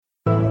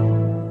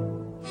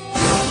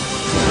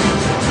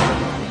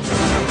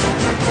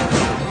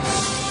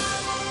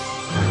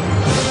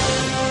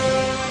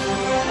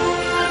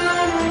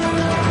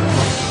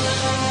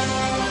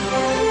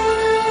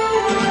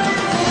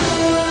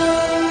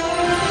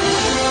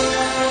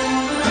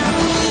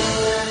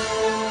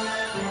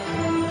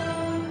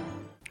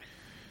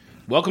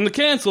welcome to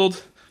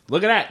Canceled.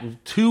 Look at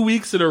that. 2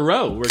 weeks in a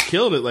row. We're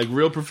killing it like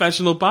real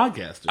professional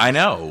podcasters. I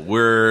know.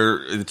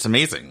 It's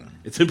amazing.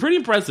 It's been pretty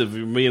impressive,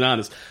 if I'm being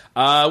honest.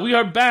 We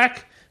are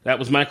back. That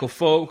was Michael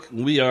Folk.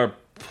 We are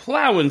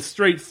plowing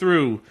straight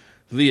through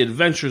The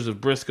Adventures of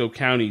Briscoe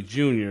County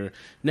Jr.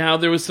 Now,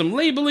 there was some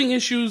labeling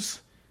issues.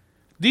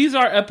 These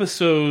are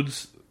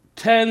episodes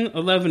 10,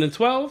 11, and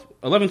 12.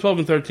 11, 12,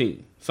 and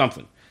 13.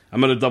 Something. I'm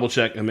going to double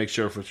check and make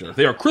sure for sure.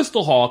 They are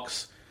Crystal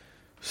Hawks,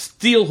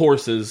 Steel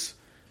Horses,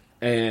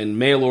 and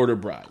Mail Order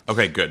Brides.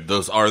 Okay, good.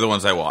 Those are the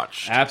ones I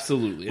watched.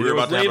 Absolutely. We were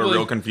about to have a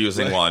real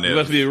confusing one. It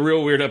must be a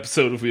real weird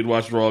episode if we had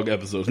watched wrong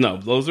episodes. No,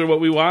 those are what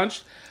we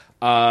watched.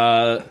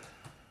 3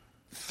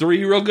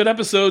 real good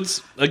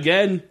episodes.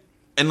 Again.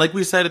 And like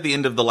we said at the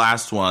end of the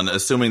last one,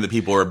 assuming that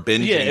people are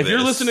binging if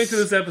you're listening to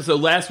this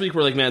episode, last week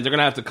we're like, man, they're going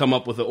to have to come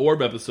up with an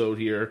Orb episode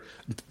here.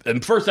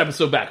 And first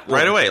episode back.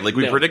 Right away. Like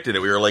we predicted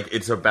it. We were like,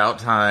 it's about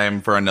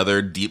time for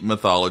another deep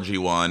mythology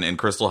one. And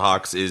Crystal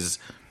Hawks is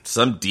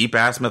some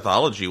deep-ass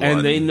mythology one.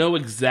 And they know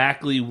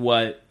exactly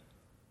what...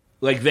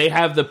 Like, they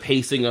have the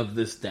pacing of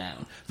this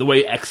down. The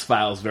way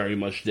X-Files very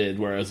much did,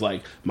 whereas,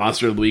 like,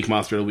 Monster of the Week,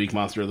 Monster of the Week,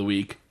 Monster of the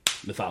Week...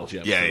 mythology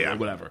episode or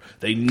whatever.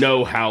 They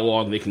know how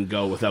long they can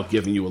go without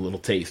giving you a little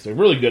taste. They're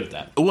really good at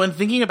that. When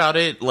thinking about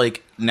it,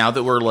 like, now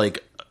that we're,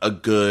 like, a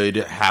good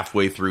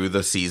halfway through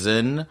the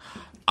season,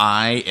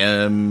 I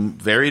am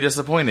very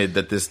disappointed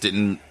that this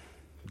didn't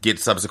get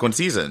subsequent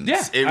seasons.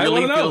 Yeah, it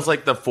really feels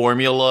like the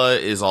formula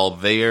is all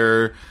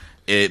there.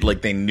 It,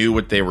 like, they knew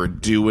what they were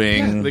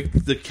doing. Yeah,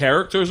 the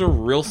characters are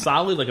real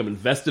solid. Like, I'm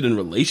invested in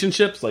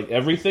relationships. Like,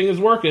 everything is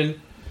working.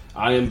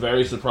 I am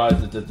very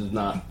surprised that this does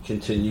not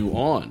continue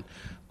on.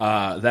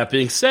 That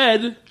being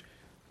said,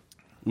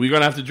 we're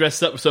going to have to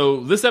dress up.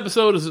 So this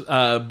episode is,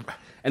 and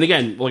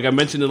again, like I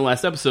mentioned in the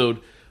last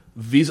episode,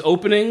 these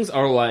openings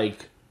are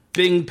like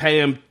bing,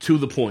 bam, to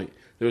the point.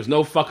 There's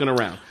no fucking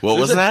around. What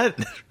was that?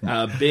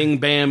 Bing,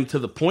 bam, to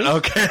the point.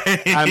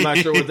 Okay. I'm not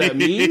sure what that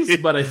means,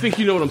 but I think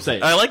you know what I'm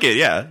saying. I like it,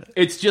 yeah.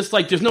 It's just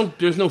like there's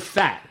no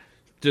fat.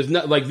 There's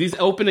not like these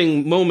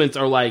opening moments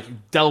are like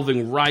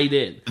delving right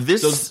in.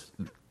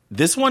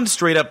 This one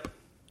straight up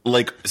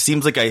like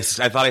seems like I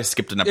thought I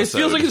skipped an episode.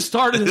 It feels like it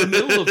started in the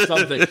middle of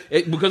something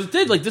because it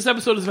did. Like this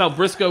episode is about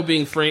Briscoe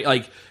being framed.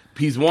 Like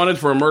he's wanted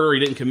for a murder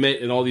he didn't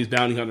commit, and all these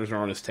bounty hunters are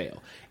on his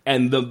tail.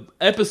 And the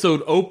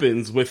episode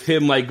opens with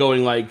him like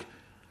going like,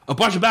 a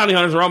bunch of bounty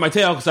hunters are on my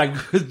tail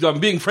because I'm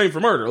being framed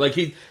for murder. Like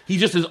he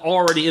just is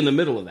already in the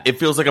middle of that. It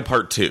feels like a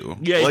part two.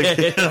 Yeah, like,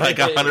 yeah. like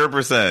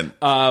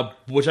 100%.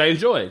 Which I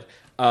enjoyed.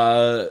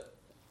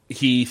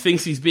 He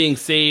thinks he's being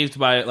saved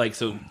by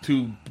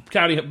two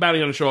bounty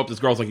hunters show up. This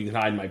girl's like, you can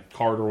hide in my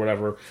cart or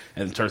whatever,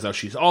 and it turns out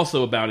she's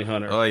also a bounty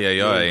hunter. Oh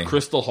yeah.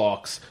 Crystal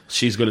Hawks.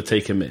 She's going to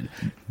take him in.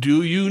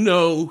 Do you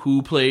know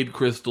who played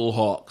Crystal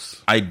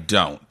Hawks? I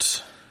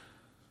don't.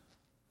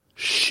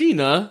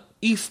 Sheena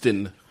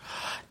Easton.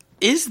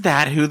 Is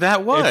that who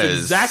that was? It's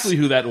exactly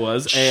who that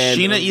was. And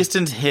Sheena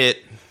Easton's hits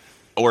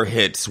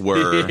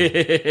were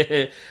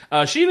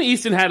Sheena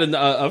Easton had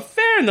a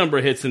fair number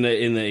of hits in the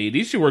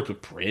 80s. She worked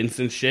with Prince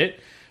and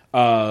shit.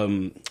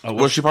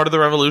 Was she part of the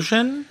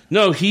Revolution?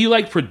 No, he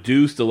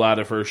produced a lot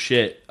of her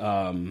shit.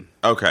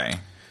 Okay,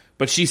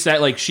 but she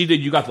said she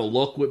did You Got the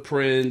Look with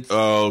Prince.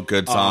 Oh,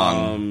 good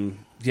song.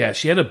 Yeah,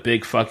 she had a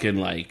big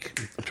fucking I'm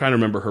trying to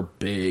remember her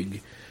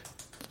big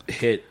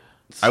hit.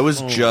 I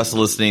was just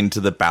listening to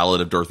the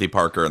Ballad of Dorothy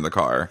Parker in the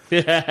car.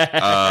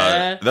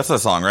 That's a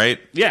song, right?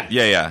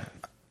 Yeah.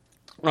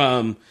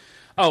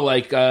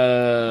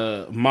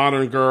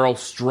 Modern Girl,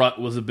 Strut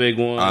was a big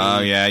one.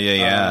 Oh,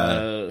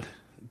 yeah.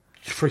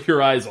 For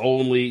Your Eyes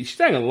Only. She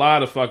sang a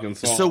lot of fucking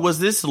songs. So was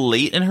this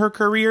late in her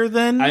career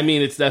then? I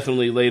mean, it's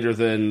definitely later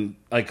than,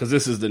 because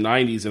this is the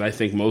 90s, and I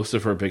think most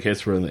of her big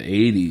hits were in the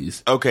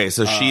 80s. Okay,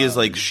 so she's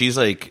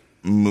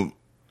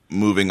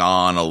moving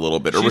on a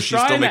little bit, or was she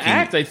still making? To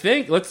act, I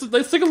think. Let's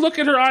take a look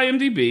at her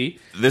IMDb.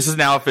 This is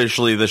now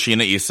officially the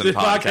Sheena Easton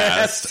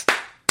podcast.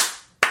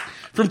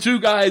 From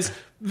two guys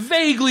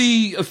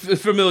vaguely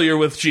familiar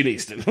with Sheena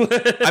Easton.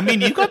 I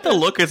mean, You Got the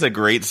Look is a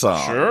great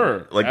song. Sure,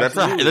 that's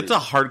a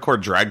hardcore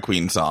drag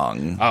queen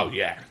song. Oh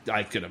yeah,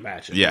 I could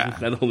imagine. Yeah,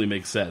 that only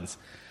makes sense.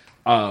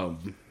 Here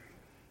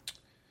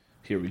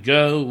we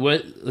go.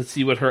 Let's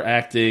see what her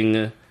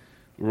acting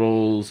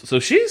roles.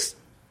 So she's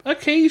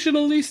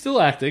occasionally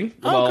still acting.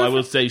 I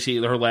would say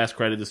her last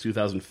credit is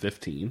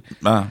 2015.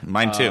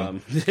 Mine too.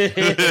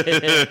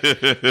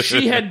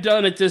 She had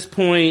done at this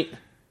point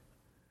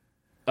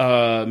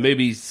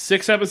maybe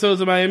 6 episodes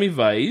of Miami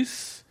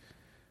Vice.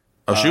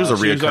 Oh, she was a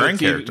recurring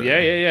character.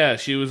 Yeah.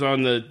 She was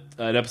on an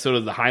episode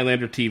of the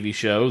Highlander TV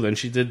show. Then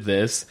she did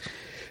this.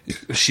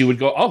 She would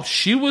go. Oh,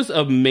 she was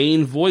a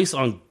main voice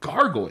on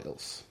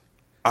Gargoyles.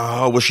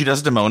 Oh, was she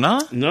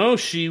Desdemona? No,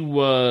 she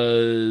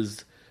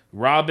was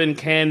Robin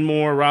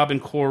Canmore, Robin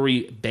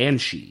Corey,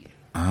 Banshee.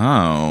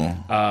 Oh.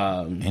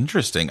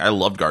 Interesting. I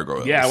loved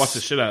Gargoyles. Yeah, I watched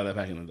the shit out of that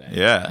back in the day.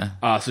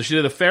 Yeah. So she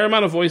did a fair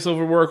amount of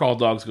voiceover work. All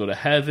Dogs Go to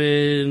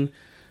Heaven.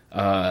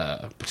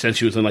 Pretend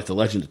she was in The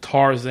Legend of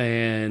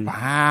Tarzan.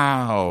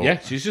 Wow. Yeah,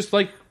 she's just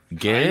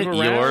Get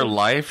your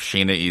life,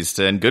 Sheena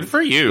Easton. Good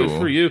for you. Good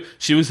for you.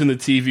 She was in the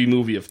TV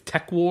movie of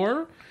Tech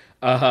War.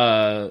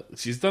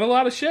 She's done a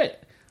lot of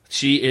shit.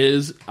 She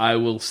is, I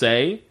will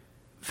say,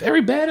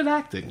 very bad at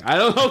acting. I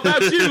don't know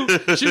about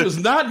you. She was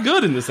not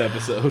good in this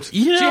episode.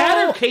 She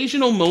had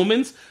occasional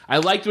moments. I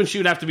liked when she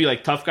would have to be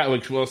like tough guy,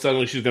 like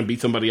suddenly she was going to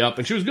beat somebody up,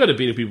 and she was good at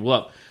beating people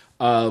up.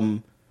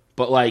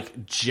 But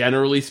like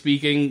generally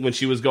speaking, when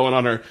she was going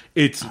on her,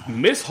 it's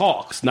Miss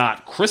Hawks,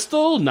 not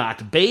Crystal,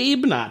 not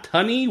Babe, not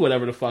Honey,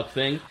 whatever the fuck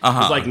thing.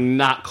 It's like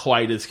not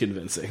quite as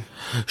convincing.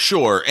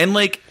 Sure, and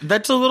like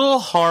that's a little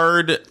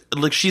hard.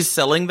 Like she's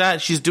selling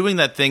that, she's doing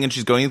that thing, and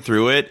she's going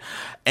through it,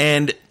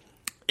 and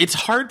it's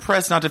hard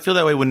pressed not to feel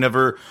that way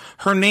whenever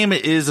her name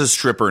is a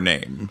stripper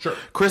name. Sure,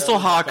 Crystal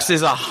Hawks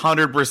is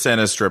 100%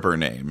 a stripper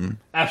name.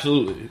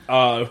 Absolutely,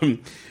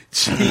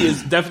 she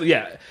is definitely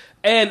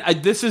And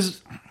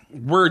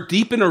we're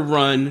deep in a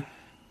run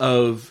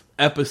of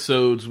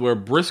episodes where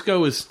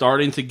Briscoe is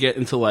starting to get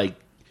into like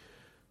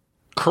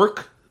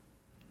Kirk,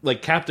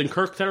 like Captain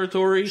Kirk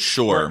territory.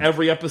 Sure. Where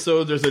every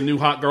episode there's a new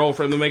hot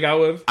girlfriend to make out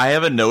with. I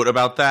have a note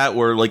about that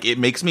where like it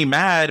makes me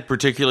mad,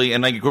 particularly,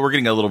 and like we're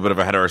getting a little bit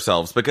ahead of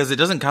ourselves because it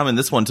doesn't come in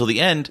this one till the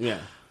end.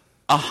 Yeah.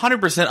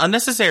 100%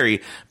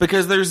 unnecessary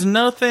because there's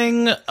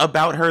nothing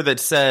about her that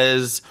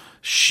says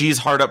she's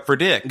hard up for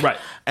dick. Right.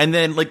 And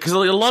then, like, because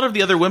like, a lot of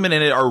the other women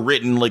in it are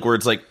written, like, where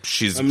it's like,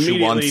 she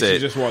wants it. She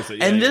just wants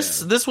it. And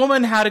this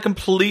woman had a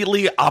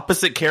completely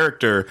opposite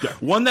character. Yeah.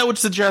 One that would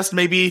suggest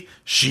maybe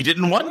she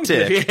didn't want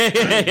dick.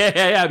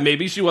 Yeah.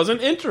 Maybe she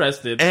wasn't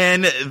interested.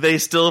 And they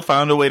still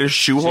found a way to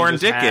shoehorn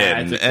dick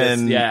in.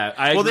 And yeah,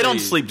 I agree. They don't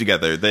sleep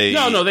together.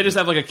 No, they just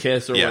have, like, a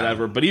kiss or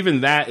whatever. But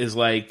even that is,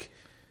 like,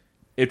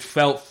 it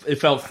felt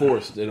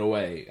forced in a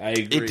way. I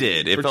agree. It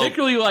did.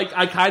 Particularly, like,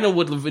 I kind of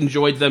would have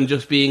enjoyed them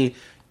just being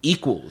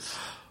equals.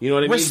 You know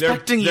what I mean?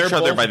 Respecting each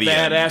other by the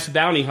end. They're badass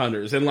bounty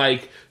hunters. And,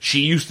 like, she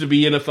used to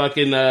be in a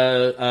fucking...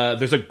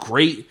 there's a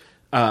great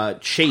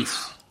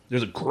chase.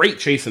 There's a great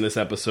chase in this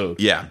episode.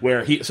 Yeah.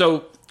 Where he...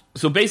 So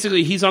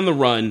basically, he's on the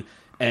run,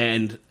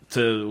 and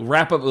to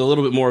wrap up a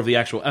little bit more of the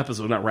actual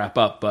episode, not wrap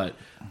up, but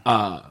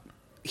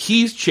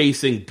he's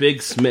chasing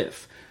Big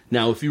Smith.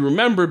 Now, if you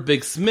remember,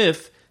 Big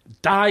Smith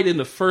died in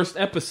the first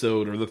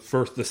episode, or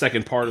the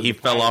second part of he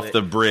fell pilot. Off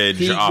the bridge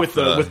with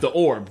the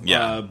orb.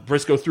 Yeah.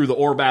 Briscoe threw the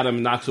orb at him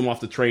and knocks him off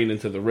the train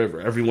into the river.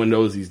 Everyone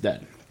knows he's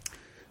dead.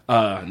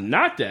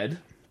 Not dead.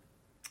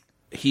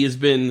 He has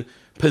been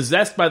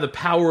possessed by the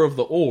power of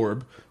the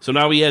orb, so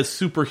now he has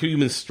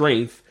superhuman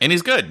strength. And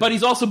he's good. But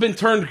he's also been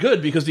turned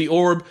good, because the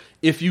orb,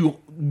 if you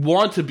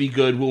want to be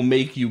good, will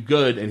make you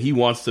good, and he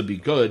wants to be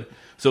good.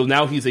 So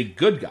now he's a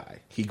good guy.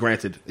 He's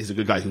a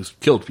good guy who's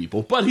killed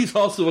people, but he's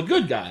also a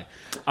good guy.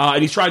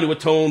 And he's trying to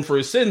atone for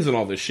his sins and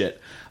all this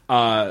shit.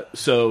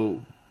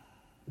 So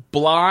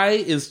Bly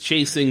is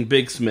chasing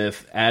Big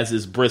Smith, as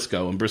is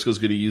Briscoe, and Briscoe's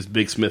going to use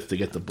Big Smith to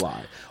get to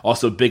Bly.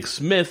 Also, Big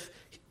Smith,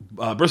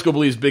 Briscoe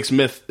believes Big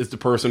Smith is the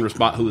person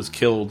who has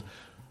killed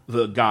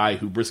the guy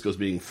who Briscoe's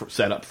being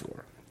set up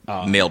for.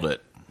 Nailed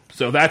it.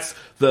 So that's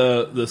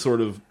the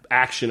sort of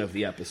action of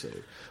the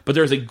episode. But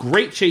there's a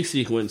great chase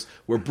sequence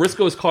where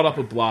Briscoe is caught up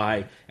with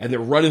Bly, and they're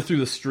running through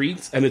the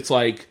streets, and it's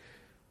like,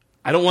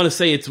 I don't want to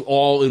say it's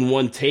all in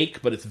one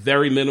take, but it's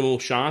very minimal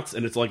shots,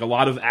 and it's like a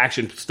lot of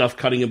action stuff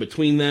cutting in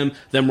between them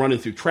running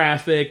through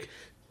traffic,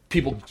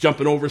 people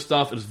jumping over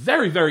stuff. It's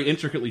very, very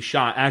intricately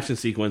shot action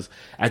sequence,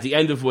 at the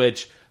end of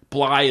which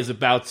Bly is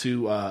about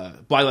to,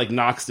 Bly like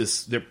knocks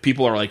this,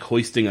 people are like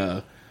hoisting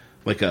a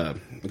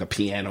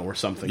piano or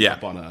something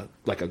up on a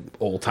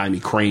old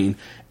timey crane,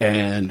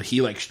 and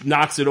he like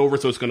knocks it over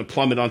so it's going to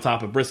plummet on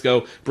top of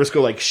Briscoe.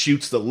 Briscoe like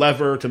shoots the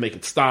lever to make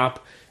it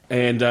stop,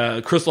 and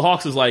Crystal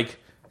Hawks is like,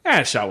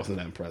 that shot wasn't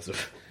that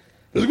impressive.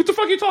 He's like, what the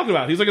fuck are you talking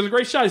about? He's like, it's a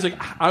great shot. He's like,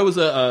 I was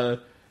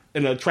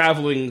in a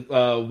traveling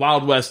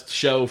Wild West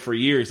show for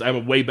years. I have a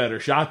way better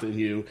shot than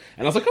you.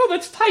 And I was like, oh,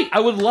 that's tight.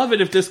 I would love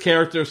it if this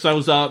character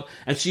shows up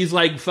and she's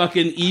like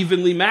fucking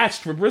evenly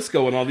matched for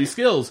Briscoe and all these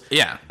skills.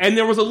 Yeah. And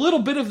there was a little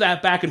bit of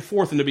that back and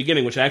forth in the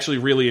beginning, which I actually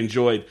really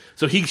enjoyed.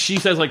 So she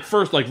says, like,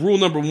 first, like, rule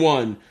number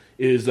one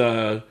is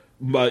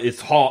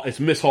it's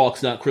Miss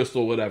Hawks, not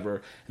Crystal,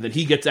 whatever. And then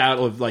he gets out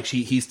of, like,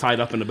 he's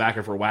tied up in the back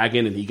of her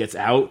wagon, and he gets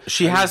out.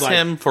 She has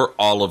him for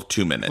all of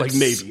 2 minutes. Like,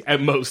 maybe,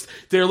 at most.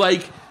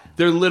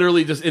 They're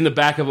literally just in the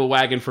back of a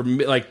wagon for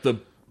like the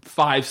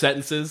 5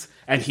 sentences,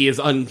 and he's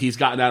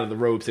gotten out of the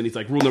ropes, and he's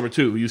like, rule number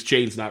 2, use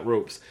chains, not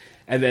ropes.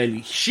 And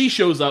then she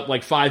shows up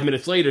like 5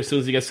 minutes later as soon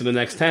as he gets to the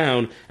next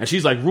town, and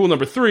she's like, rule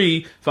number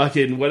 3,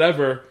 fucking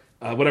whatever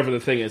the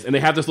thing is. And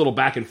they have this little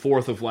back and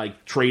forth of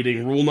like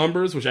trading rule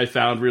numbers, which I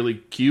found really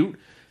cute.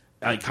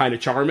 Like, kind of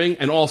charming,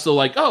 and also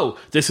like, oh,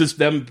 this is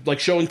them like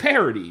showing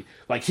parody.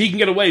 Like, he can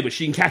get away, but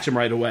she can catch him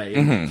right away.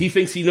 Mm-hmm. He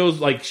thinks he knows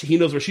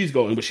where she's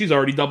going, but she's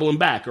already doubling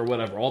back or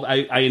whatever.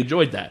 I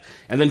enjoyed that,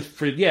 and then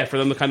for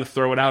them to kind of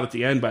throw it out at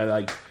the end by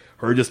like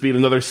her just being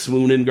another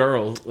swooning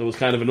girl, it was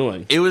kind of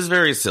annoying. It was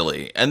very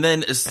silly, and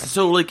then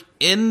so like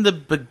in the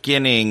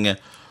beginning,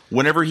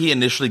 whenever he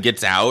initially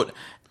gets out.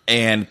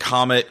 and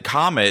Comet,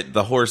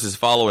 the horse, is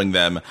following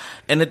them.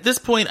 And at this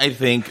point, I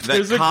think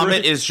that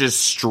Comet is just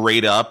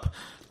straight up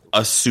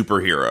a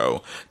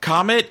superhero.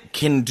 Comet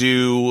can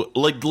do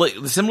like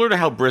similar to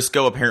how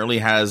Briscoe apparently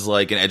has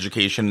like an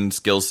education and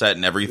skill set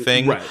and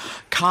everything. Right.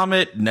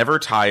 Comet never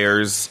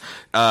tires.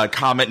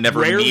 Comet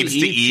never needs to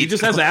eat. He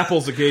just has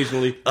apples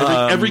occasionally.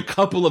 Every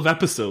couple of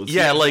episodes.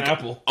 Yeah, like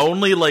apple.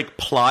 Only like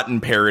plot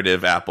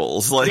imperative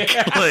apples. Like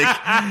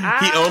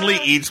he only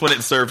eats when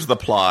it serves the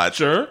plot.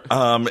 Sure.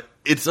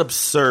 It's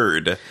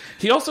absurd.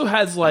 He also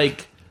has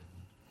like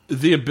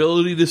the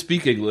ability to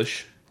speak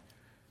English.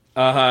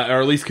 Or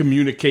at least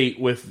communicate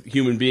with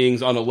human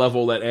beings on a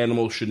level that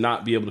animals should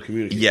not be able to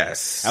communicate.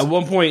 Yes. At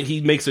one point, he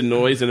makes a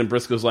noise, and then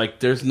Briscoe's like,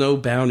 "There's no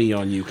bounty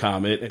on you,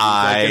 Comet." And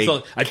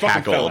I I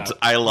cackled.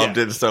 I loved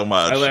it so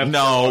much.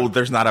 No,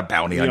 there's not a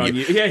bounty on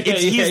you.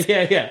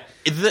 Yeah.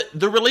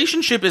 The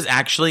relationship is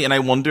actually, and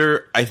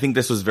I think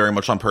this was very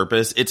much on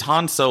purpose, it's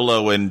Han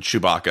Solo and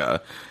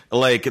Chewbacca.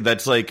 Like,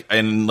 that's like,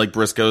 and like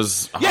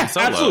Briscoe's Han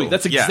Solo. Absolutely.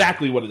 That's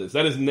exactly what it is.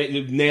 That is,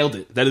 nailed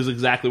it. That is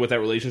exactly what that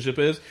relationship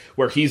is,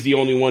 where he's the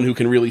only one who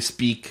can really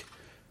speak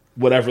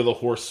whatever the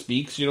horse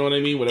speaks, you know what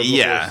I mean? Whatever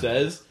the horse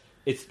says.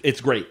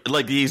 It's great.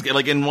 Like, he's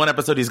like, in one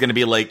episode, he's going to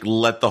be like,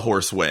 "Let the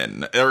horse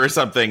win," or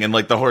something, and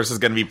like the horse is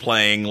going to be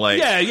playing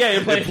like,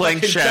 playing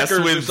chess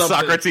with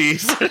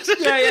Socrates.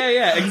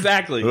 yeah,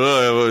 exactly.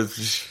 Oh,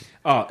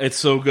 it's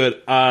so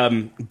good.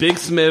 Big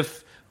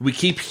Smith, we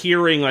keep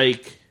hearing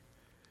like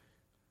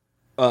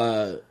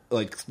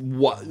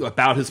what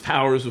about his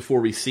powers before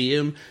we see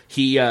him.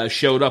 He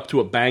showed up to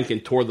a bank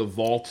and tore the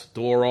vault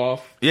door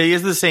off. Yeah, he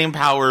has the same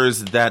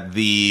powers that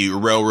the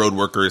railroad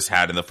workers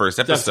had in the first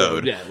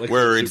episode. Yeah, like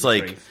where it's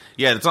like, strength.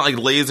 yeah, it's not like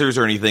lasers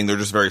or anything. They're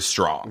just very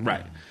strong.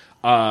 Right.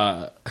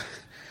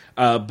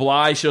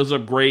 Bly shows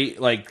up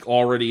great, like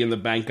already in the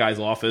bank guy's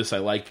office. I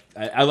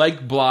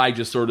like Bly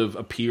just sort of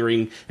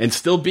appearing and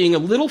still being a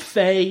little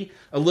fey,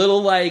 a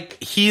little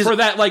like for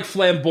that like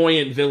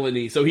flamboyant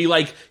villainy. So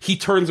he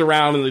turns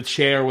around in the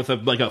chair with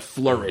a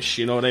flourish.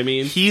 You know what I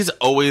mean? He's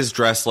always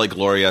dressed like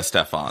Gloria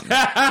Estefan.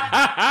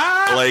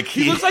 Like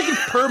he looks like he's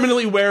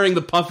permanently wearing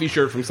the puffy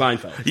shirt from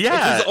Seinfeld.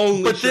 Yeah,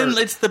 but shirt. Then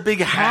it's the big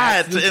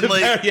hat and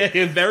like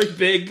very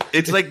big.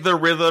 It's like the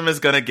rhythm is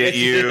gonna get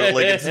you.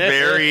 Like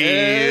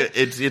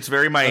it's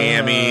very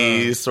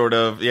Miami sort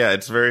of. Yeah,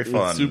 it's very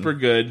fun. It's super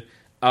good.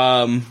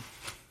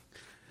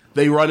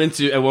 They run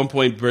into, at one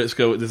point,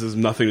 Briscoe, this has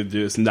nothing to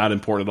do, it's not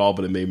important at all,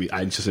 but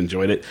I just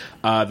enjoyed it.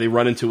 They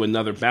run into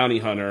another bounty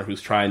hunter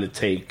who's trying to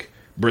take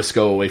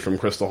Briscoe away from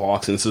Crystal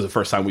Hawks, and this is the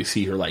first time we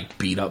see her, like,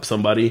 beat up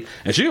somebody.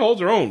 And she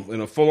holds her own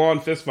in a full-on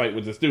fist fight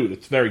with this dude.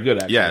 It's very good,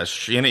 actually. Yeah,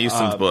 she ain't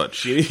Easton's butch.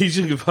 She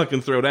can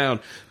fucking throw down.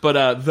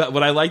 But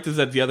what I liked is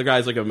that the other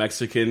guy's, like, a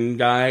Mexican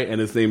guy,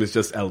 and his name is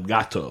just El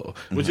Gato,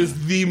 which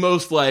is the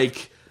most,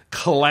 like,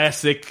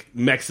 classic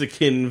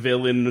Mexican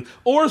villain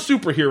or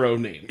superhero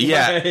name.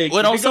 Yeah, like,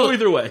 but also go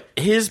either way.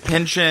 His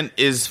penchant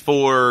is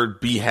for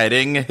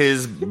beheading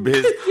his.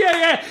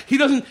 yeah. He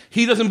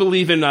doesn't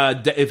believe in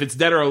if it's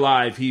dead or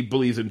alive. He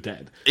believes in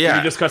dead. Yeah, so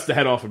he just cuts the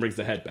head off and brings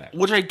the head back.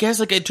 Which I guess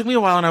like it took me a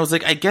while, and I was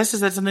like, I guess is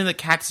that something that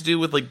cats do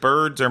with like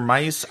birds or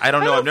mice? I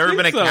don't know. I've never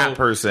been a cat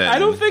person. I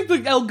don't think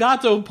the El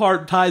Gato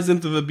part ties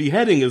into the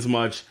beheading as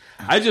much.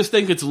 I just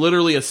think it's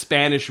literally a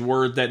Spanish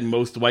word that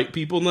most white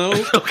people know.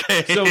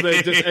 Okay. So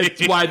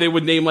it's why they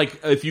would name, like,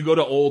 if you go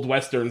to old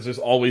westerns, there's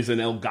always an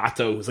El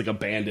Gato who's like a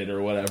bandit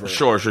or whatever.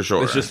 Sure.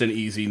 It's just an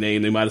easy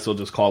name. They might as well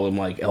just call him,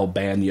 like, El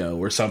Baño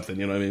or something,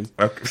 you know what I mean?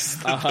 Okay.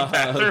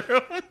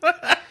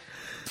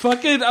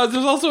 There's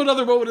also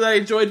another moment that I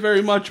enjoyed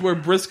very much where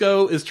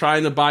Briscoe is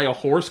trying to buy a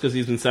horse because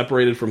he's been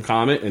separated from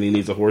Comet and he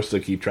needs a horse to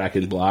keep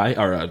tracking Bly,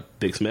 or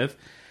Big Smith.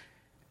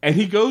 And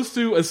he goes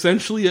to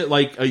essentially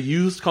a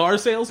used car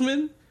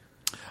salesman.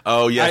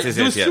 Oh, yes.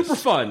 It was super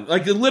fun.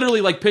 Like,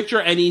 literally, like,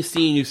 picture any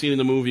scene you've seen in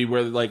the movie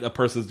where, like, a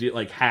person's,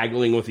 like,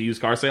 haggling with a used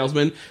car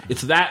salesman.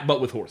 It's that, but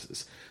with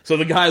horses. So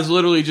the guy's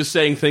literally just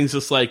saying things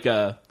just like,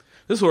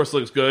 this horse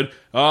looks good.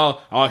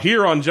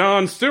 Here on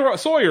John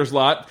Sawyer's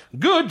lot,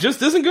 good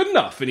just isn't good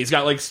enough. And he's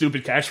got, like,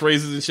 stupid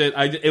catchphrases and shit.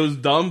 It was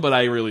dumb, but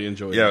I really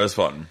enjoyed it. Yeah, it was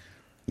fun.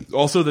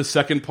 Also, the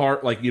second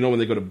part, like, you know when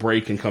they go to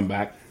break and come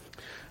back?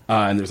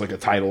 And there's like a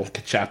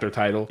chapter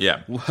title.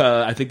 Yeah.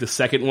 I think the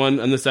second one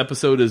on this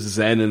episode is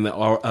Zen and the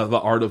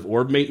Art of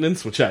Orb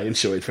Maintenance, which I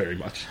enjoyed very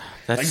much.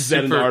 That's like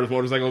Zen and the Art of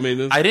Motorcycle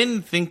Maintenance. I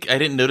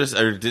didn't notice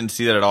or didn't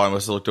see that at all. I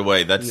must have looked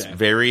away. That's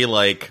very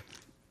like.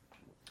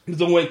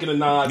 It's a wink and a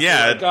nod.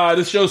 Yeah. Like,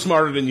 this show's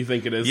smarter than you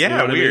think it is.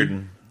 Yeah, you know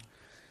weird.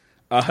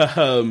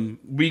 I mean?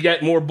 We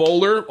get more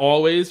Bowler,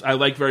 always. I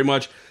like very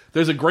much.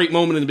 There's a great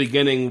moment in the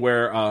beginning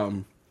where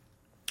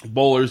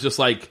Bowler's just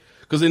like,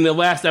 because in the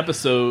last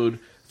episode,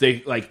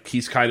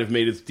 he's kind of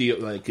made his deal,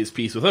 like his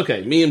peace with,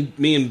 okay, me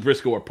and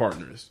Briscoe are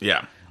partners.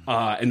 Yeah.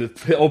 And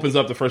it opens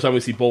up the first time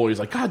we see Bowler. He's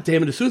like, God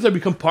damn it! As soon as I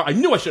become I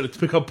knew I should have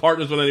become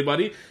partners with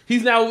anybody.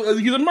 He's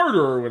a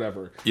murderer or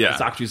whatever. Yeah.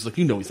 Socrates is like,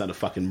 you know, he's not a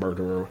fucking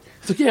murderer.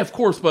 He's like, yeah, of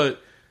course,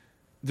 but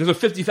there's a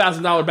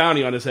 $50,000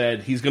 bounty on his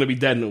head. He's going to be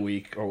dead in a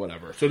week or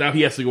whatever. So now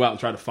he has to go out and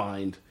try to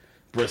find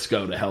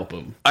Briscoe to help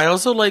him. I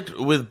also liked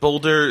with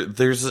Boulder,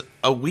 there's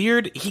a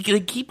weird, he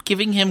could keep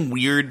giving him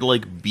weird,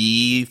 like,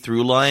 B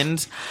through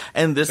lines.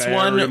 And this Very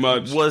one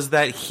much. was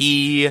that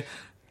he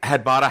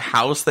had bought a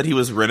house that he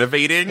was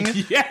renovating.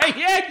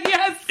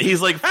 Yes.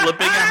 He's like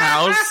flipping a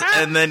house,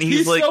 and then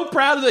he's like, so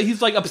proud of it.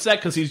 He's like upset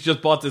because he's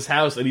just bought this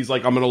house, and he's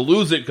like, I'm going to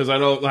lose it because I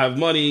don't have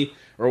money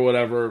or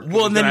whatever.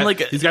 Well, and then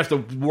he's got to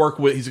work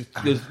with.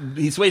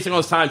 He's wasting all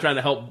his time trying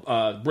to help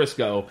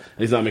Briscoe, and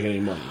he's not making any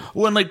money.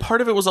 well, and like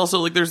part of it was also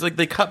like there's like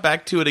they cut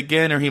back to it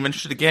again, or he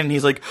mentioned it again, and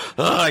he's like,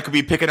 I could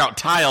be picking out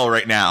tile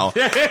right now.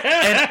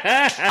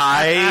 And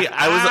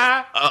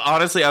I was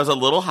honestly, I was a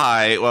little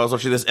high while I was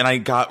watching this, and I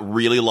got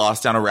really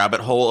lost down a rabbit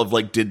hole of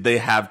like, did they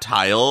have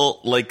tile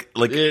like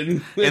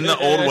in the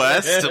Old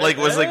West? Like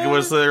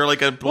was there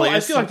like a place? Well, I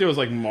feel like there was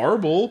like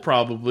marble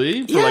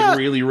probably for Yeah. like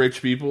really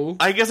rich people.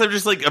 I guess I'm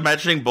just like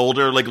imagining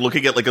Boulder like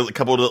looking at like a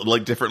couple of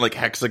like different like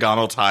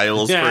hexagonal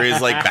tiles for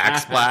his like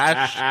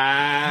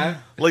backsplash.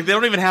 Like they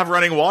don't even have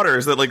running water.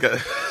 Is that like a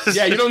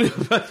Yeah, you don't.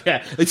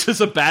 Yeah, it's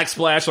just a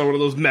backsplash on one of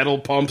those metal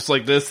pumps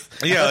like this.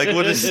 yeah? Like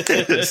what is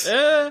this?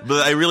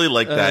 But I really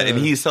like that, and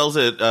he sells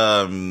it.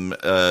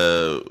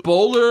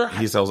 Bowler,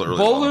 He sells it really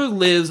Bowler well.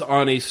 lives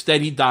on a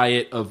steady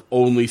diet of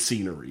only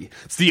scenery.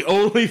 It's the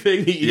only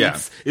thing he eats Yeah.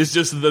 is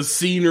just the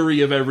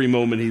scenery of every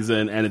moment he's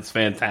in, and it's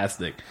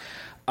fantastic.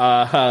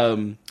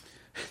 So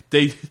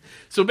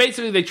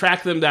basically they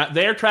track them down.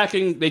 They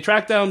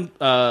track down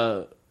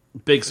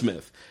Big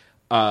Smith,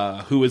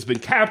 who has been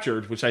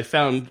captured, which I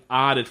found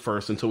odd at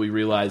first until we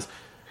realized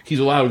he's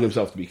allowing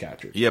himself to be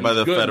captured. Yeah, by He's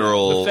the good.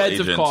 federal The feds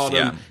agents, have caught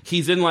him. yeah.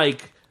 He's in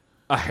like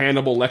a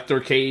Hannibal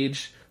Lecter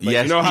cage. Like,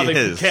 Yes, you know how he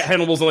is.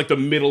 Hannibal's in like the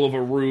middle of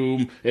a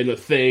room in a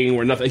thing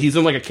where nothing. He's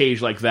in like a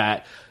cage like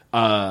that,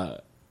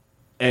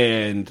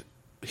 and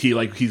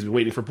he's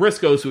waiting for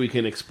Briscoe so he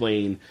can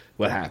explain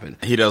what happened.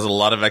 He does a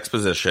lot of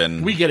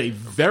exposition. We get a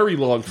very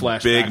long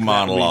flashback. Big that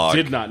monologue.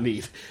 we did not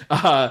need.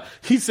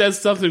 He says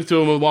something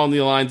to him along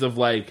the lines of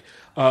like,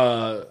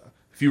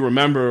 if you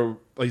remember,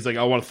 he's like,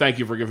 I want to thank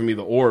you for giving me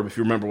the orb. If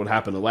you remember what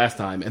happened the last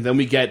time, and then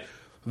we get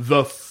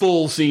the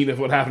full scene of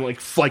what happened, like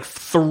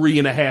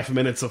 3.5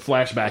 minutes of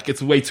flashback.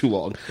 It's way too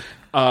long,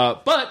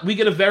 but we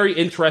get a very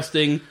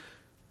interesting.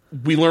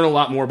 We learn a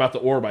lot more about the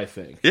orb, I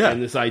think. Yeah.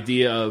 And this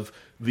idea of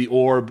the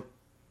orb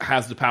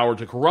has the power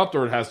to corrupt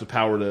or it has the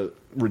power to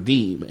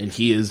redeem, and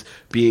he is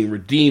being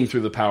redeemed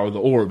through the power of the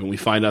orb. And we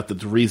find out that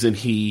the reason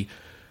he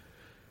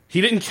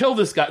didn't kill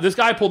this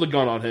guy pulled a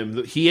gun on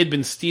him. He had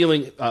been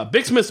stealing.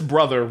 Big Smith's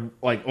brother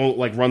like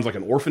runs like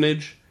an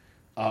orphanage,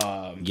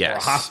 Yes. or a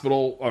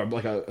hospital, or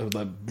like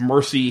a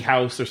mercy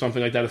house or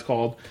something like that. It's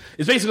called.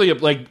 It's basically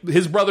like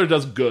his brother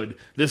does good.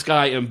 This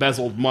guy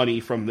embezzled money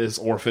from this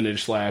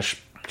orphanage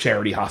 /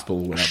 charity hospital,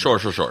 whatever.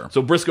 Sure.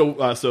 So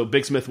Briscoe, so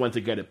Big Smith went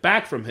to get it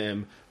back from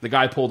him. The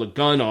guy pulled a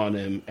gun on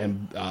him,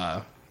 and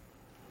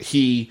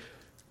he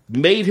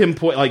made him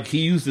point. Like he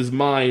used his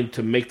mind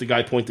to make the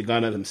guy point the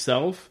gun at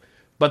himself,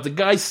 but the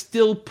guy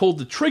still pulled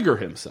the trigger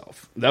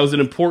himself. That was an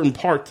important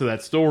part to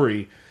that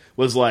story.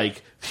 Was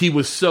like he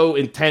was so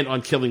intent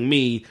on killing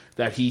me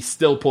that he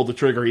still pulled the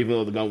trigger, even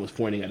though the gun was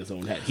pointing at his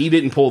own head. He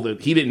didn't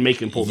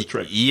make him pull the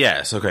trigger.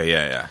 Yes. Okay.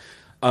 Yeah.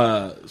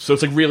 So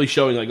it's like really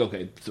showing like,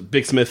 okay, so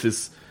Big Smith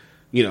is,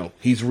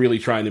 he's really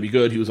trying to be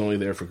good. He was only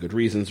there for good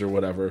reasons or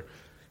whatever.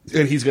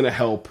 And he's going to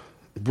help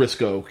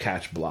Briscoe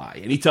catch Bly.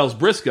 And he tells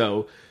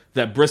Briscoe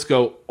that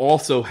Briscoe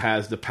also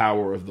has the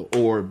power of the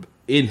orb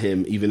in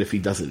him, even if he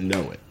doesn't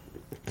know it.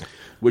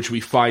 Which we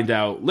find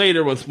out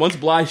later once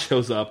Bly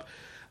shows up.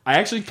 I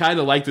actually kind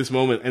of like this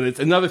moment. And it's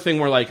another thing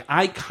where like,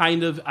 I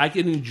can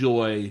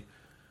enjoy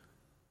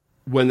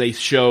when they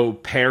show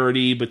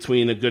parody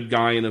between a good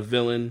guy and a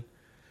villain.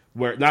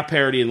 Where not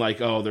parody in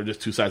like, oh, they're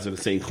just two sides of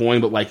the same coin,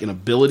 but like an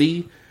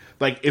ability.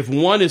 Like if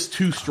one is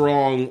too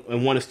strong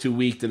and one is too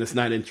weak, then it's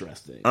not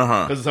interesting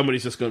because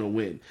somebody's just going to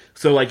win.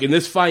 So like in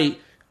this fight,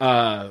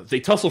 they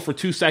tussle for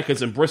 2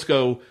 seconds, and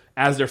Briscoe,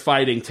 as they're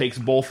fighting, takes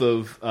both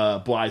of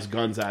Bly's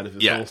guns out of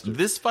his holster.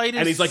 This fight is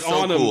and he's like so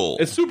on him. cool.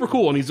 It's super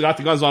cool, and he's got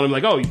the guns on him.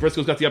 Like, oh,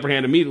 Briscoe's got the upper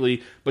hand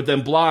immediately, but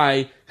then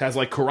Bly has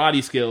like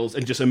karate skills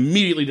and just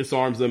immediately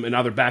disarms them, and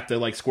now they're back to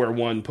like square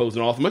one,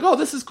 posing off. I'm like, oh,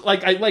 this is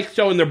like I like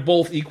showing they're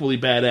both equally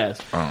badass.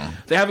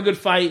 They have a good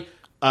fight.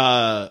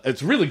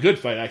 It's a really good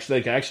fight, actually.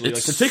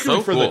 It's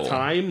Particularly so for cool. the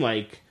time,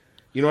 like,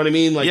 you know what I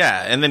mean? Like,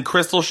 Yeah, and then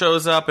Crystal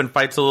shows up and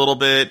fights a little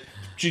bit.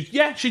 she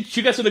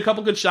gets in a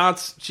couple good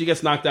shots. She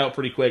gets knocked out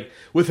pretty quick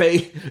with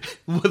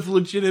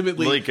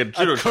legitimately Like a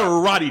judo chop.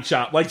 karate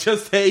chop, like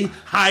just a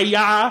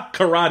hi-ya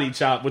karate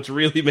chop, which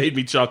really made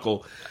me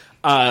chuckle.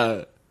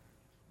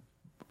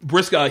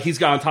 Briscoe, he's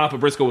got on top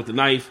of Briscoe with the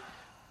knife.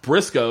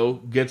 Briscoe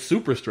gets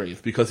super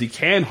strength because he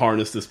can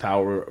harness this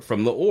power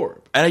from the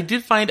orb. And I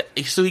did find,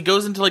 so he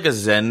goes into like a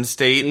Zen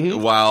state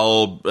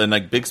while, and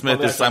like Big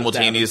Smith that's is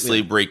simultaneously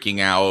yeah. breaking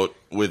out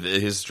with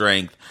his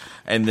strength,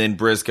 and then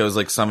Briscoe's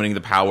like summoning the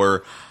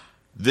power.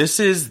 This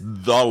is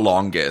the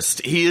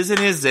longest. He is in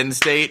his Zen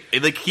state.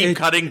 They keep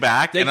cutting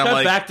back. They and cut I'm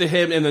like, back to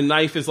him, and the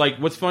knife is like.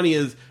 What's funny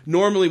is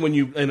normally when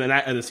you in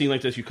a scene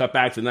like this, you cut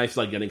back, the knife's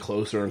like getting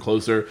closer and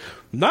closer.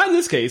 Not in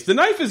this case. The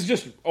knife is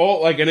just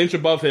all like an inch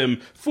above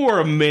him for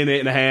a minute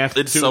and a half.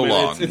 It's 2 so minutes.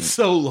 long. It's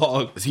so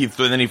long.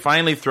 then he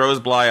finally throws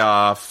Bly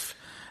off,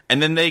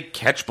 and then they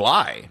catch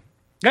Bly.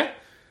 Okay,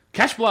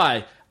 catch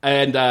Bly,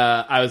 and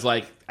I was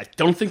like, I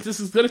don't think this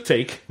is going to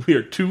take. We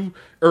are too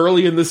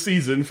early in the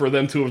season for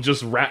them to have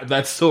just wrapped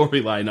that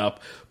storyline up.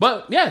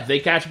 But yeah, they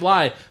catch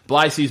Bly.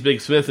 Bly sees Big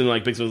Smith, and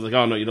like Big Smith's like,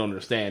 "Oh no, you don't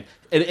understand."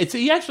 And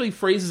he actually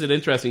phrases it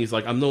interesting. He's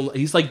like,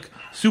 he's like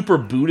super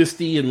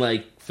Buddhisty and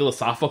like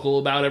philosophical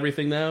about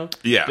everything now.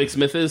 Yeah, Big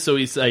Smith is. So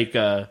he's like,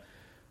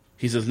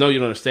 he says, "No, you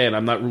don't understand.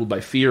 I'm not ruled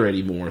by fear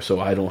anymore, so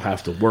I don't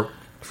have to work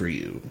for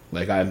you.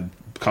 Like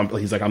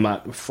he's like, I'm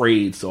not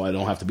afraid, so I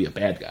don't have to be a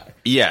bad guy."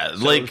 Yeah,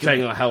 So like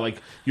saying how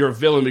like you're a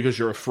villain because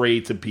you're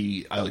afraid to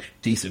be a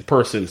decent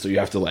person, so you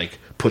have to like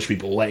push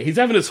people away. He's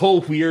having this whole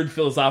weird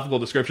philosophical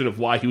description of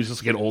why he was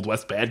just like an Old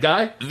West bad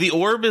guy. the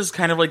orb is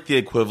kind of like the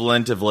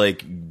equivalent of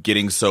like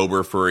getting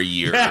sober for a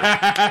year.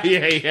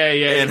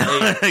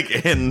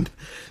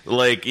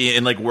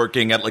 And like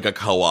working at like a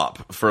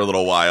co-op for a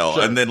little while,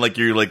 Sure. and then like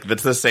you're like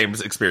that's the same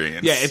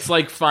experience. Yeah, it's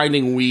like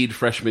finding weed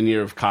freshman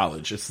year of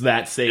college. It's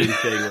that same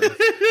thing.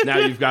 Now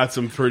you've got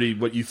some pretty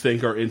what you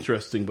think are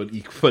interesting, but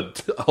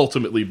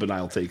ultimately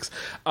banal takes.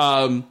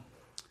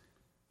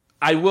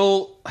 I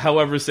will,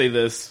 however, say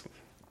this,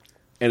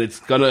 and it's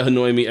gonna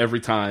annoy me every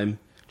time.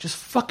 Just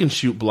fucking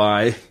shoot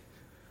Bly.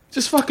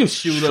 Just fucking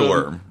shoot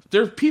Sure.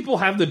 him. People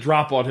have the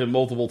drop on him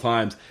multiple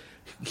times.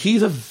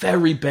 He's a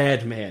very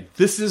bad man.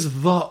 This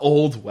is the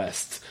Old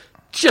West.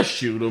 Just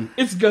shoot him.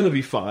 It's gonna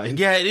be fine.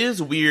 Yeah, it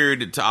is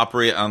weird to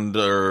operate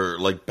under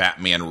like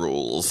Batman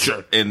rules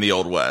in the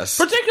Old West.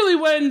 Particularly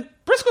when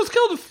Briscoe's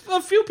killed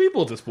a few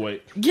people at this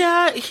point.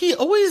 Yeah, he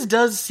always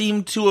does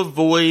seem to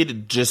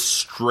avoid just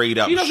straight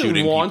up He doesn't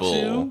shooting want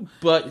people. to,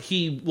 but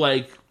he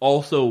like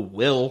also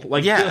will.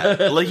 Like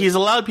Yeah, like he's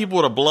allowed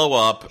people to blow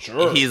up.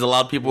 Sure. He's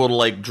allowed people to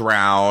like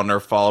drown or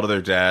fall to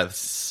their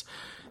deaths.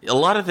 A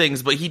lot of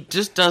things, but he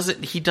just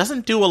doesn't. He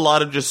doesn't do a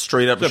lot of just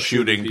straight up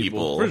shooting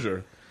people. for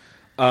sure.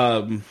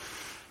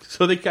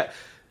 So they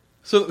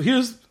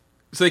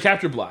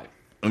capture Bly.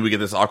 And we get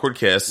this awkward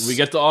kiss. We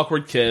get the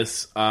awkward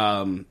kiss.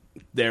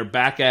 They're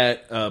back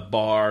at a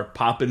bar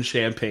popping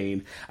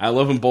champagne. I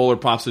love when Bowler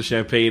pops the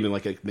champagne and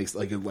like it makes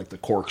like the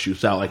cork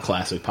shoots out like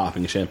classic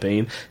popping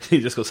champagne.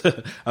 He just goes,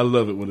 "I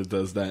love it when it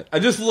does that." I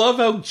just love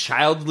how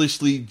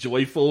childishly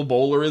joyful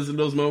Bowler is in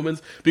those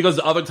moments because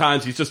the other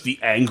times he's just the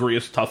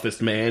angriest,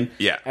 toughest man.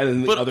 Yeah, and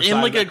then the but other in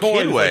side like of a the coin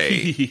kid is way.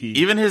 like,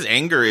 Even his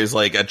anger is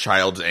like a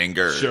child's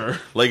anger. Sure.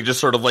 Like just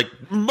sort of like,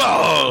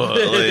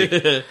 like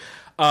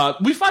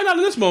we find out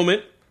in this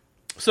moment.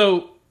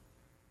 So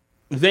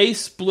they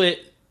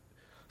split.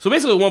 So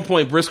basically, at one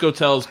point, Briscoe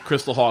tells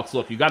Crystal Hawks,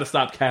 "Look, you got to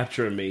stop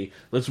capturing me.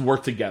 Let's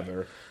work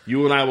together.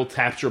 You and I will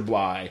capture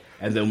Bly,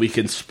 and then we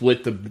can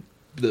split the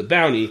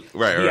bounty."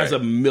 Right, he has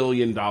right. $1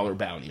 million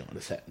bounty on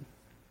his head.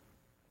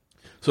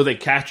 So they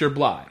capture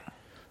Bly.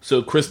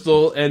 So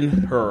Crystal and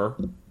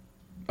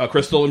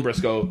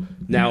Briscoe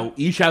now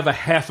each have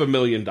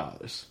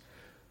 $500,000.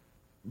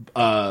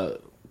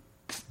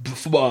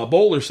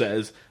 Bowler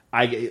says,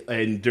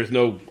 and there's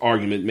no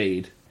argument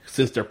made.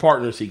 Since they're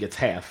partners, he gets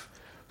half.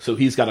 So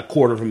he's got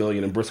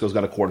 $250,000, and Briscoe's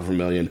got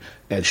 $250,000,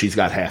 and she's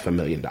got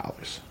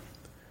 $500,000.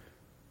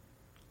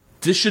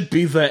 This should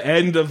be the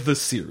end of the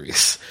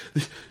series.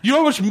 You know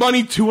how much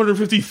money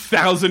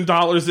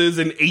 $250,000 is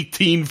in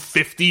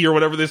 1850 or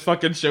whatever this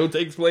fucking show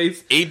takes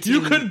place?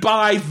 You could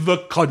buy the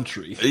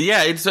country.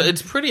 yeah,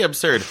 it's pretty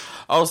absurd.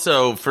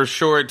 Also, for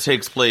sure, it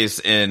takes place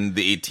in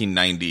the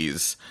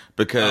 1890s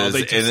because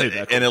they just say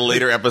that. in a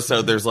later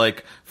episode, there's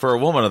like for a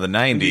woman of the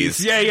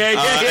 90s. Yeah. And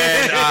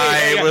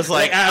I was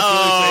like, They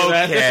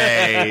absolutely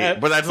say okay, that.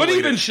 but that's But later.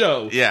 even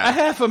show, Yeah.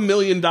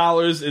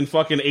 $500,000 in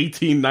fucking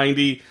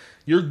 1890.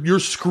 You're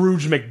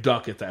Scrooge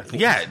McDuck at that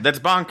point. Yeah, that's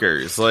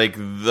bonkers. Like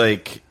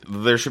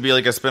there should be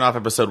like a spin-off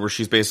episode where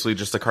she's basically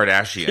just a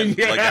Kardashian.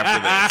 Like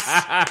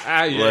after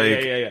this.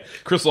 Yeah.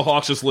 Crystal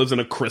Hawks just lives in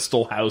a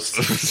crystal house.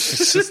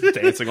 She's just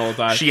dancing all the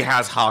time. She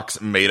has hawks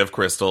made of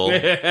crystal.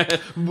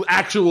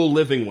 Actual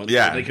living ones.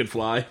 Yeah. So they could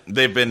fly.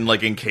 They've been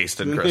like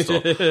encased in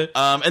crystal.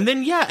 And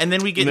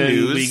then we get Then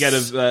news. we get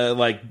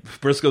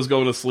Briscoe's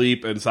going to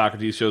sleep, and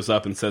Socrates shows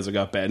up and says, "I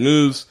got bad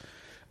news.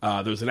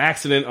 There was an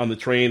accident on the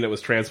train that was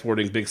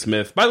transporting Big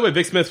Smith." By the way,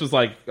 Big Smith was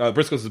like,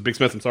 Briscoe says, "Big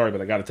Smith, I'm sorry,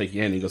 but I got to take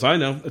you in." He goes, "I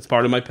know. It's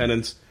part of my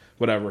penance.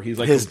 Whatever." He's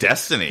like, his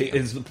destiny.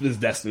 His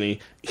destiny.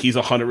 He's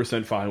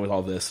 100% fine with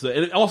all this.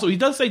 And also, he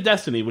does say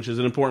destiny, which is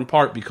an important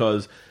part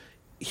because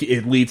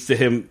it leads to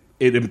him.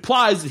 It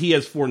implies that he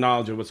has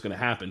foreknowledge of what's going to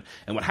happen.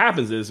 And what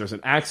happens is there's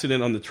an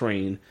accident on the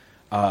train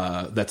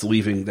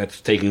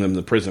that's taking them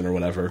to prison or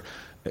whatever.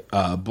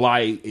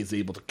 Bly is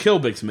able to kill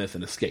Big Smith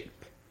and escape.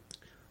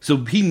 So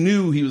he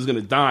knew he was going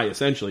to die,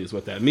 essentially, is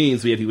what that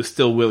means. Yet he was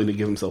still willing to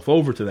give himself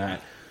over to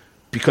that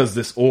because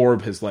this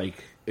orb has,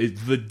 like,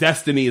 the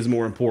destiny is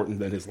more important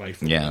than his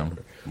life. Yeah.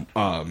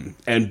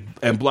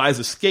 And Bly's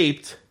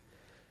escaped.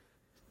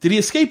 Did he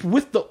escape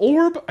with the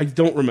orb? I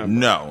don't remember.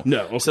 No.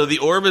 Okay. So the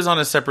orb is on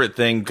a separate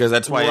thing because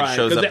that's why it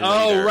shows up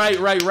later.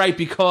 Right.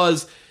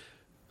 Because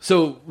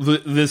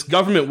this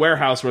government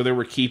warehouse where they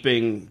were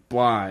keeping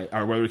Bly,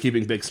 or where they were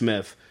keeping Big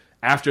Smith,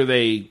 after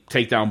they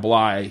take down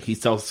Bly, he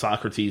tells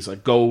Socrates,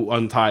 like, go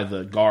untie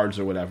the guards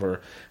or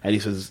whatever. And he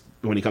says,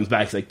 when he comes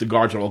back, he's like, the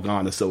guards are all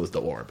gone, and so is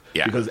the orb.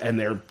 Yeah. And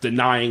they're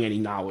denying any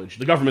knowledge.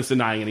 The government's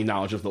denying any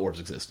knowledge of the orb's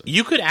existence.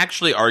 You could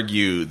actually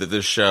argue that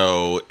this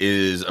show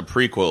is a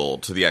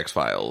prequel to the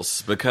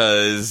X-Files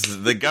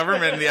because the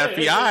government and the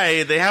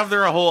FBI, they have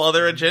their whole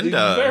other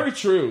agenda. Very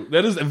true.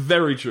 That is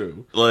very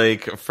true.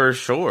 Like, for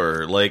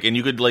sure. Like, and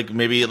you could,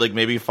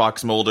 maybe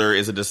Fox Mulder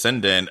is a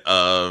descendant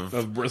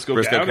of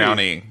Briscoe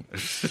County.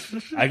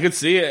 I could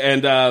see it.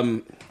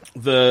 And,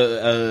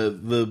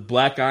 the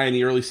black guy in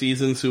the early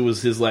seasons who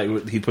was his,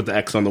 like, he put the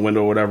X on the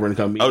window or whatever and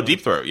come.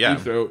 Deep Throat, yeah.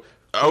 Deep Throat.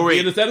 Oh,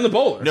 wait. It's that in the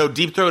bowler. No,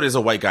 Deep Throat is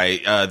a white guy.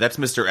 That's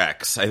Mr.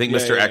 X. I think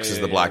Mr. X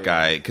is the black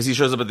guy because he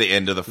shows up at the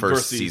end of the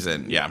first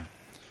season. Yeah.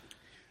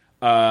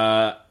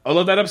 I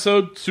love that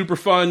episode. Super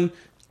fun.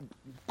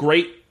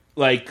 Great,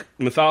 like,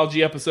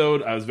 mythology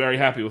episode. I was very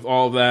happy with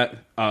all of that.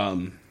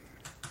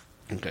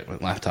 Okay, my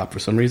laptop for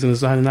some reason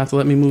decided not to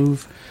let me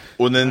move.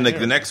 Well, then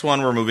the next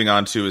one we're moving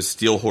on to is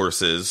Steel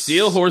Horses.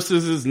 Steel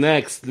Horses is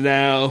next.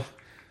 Now,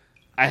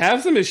 I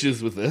have some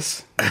issues with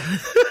this.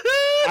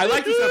 I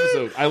like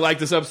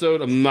this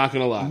episode. I'm not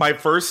going to lie. My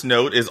first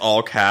note is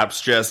all caps,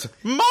 just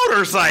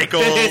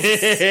motorcycles.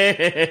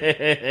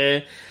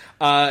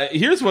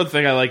 Here's one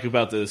thing I like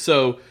about this.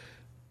 So,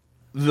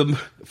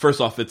 first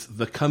off, it's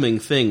the coming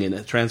thing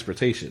in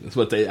transportation. It's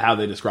how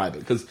they describe it.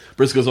 Because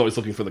Briscoe's always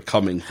looking for the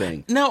coming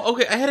thing. No,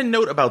 okay, I had a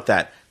note about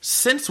that.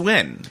 Since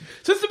when?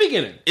 Since the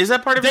beginning. Is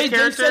that part of his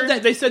character?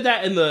 They said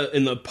that in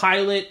the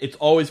pilot. It's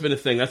always been a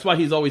thing. That's why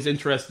he's always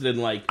interested in,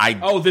 like,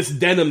 this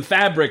denim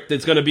fabric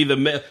that's going to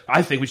be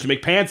I think we should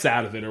make pants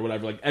out of it or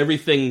whatever. Like,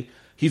 everything.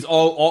 He's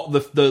all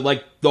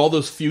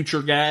those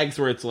future gags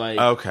where it's like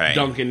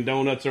Dunkin'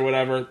 Donuts or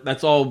whatever.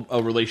 That's all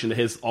a relation to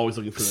his always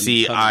looking for them.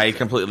 See, I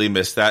completely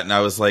missed that, and I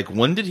was like,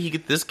 when did he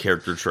get this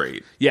character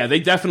trait? Yeah, they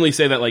definitely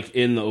say that, like,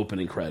 in the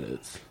opening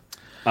credits.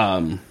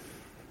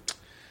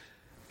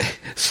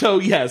 So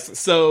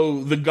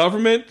the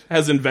government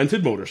has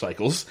invented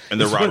motorcycles,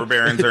 and the robber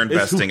barons are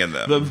investing in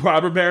them. The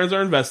robber barons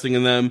are investing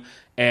in them,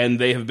 and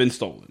they have been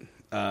stolen.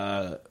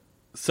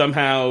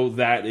 Somehow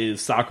that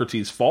is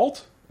Socrates'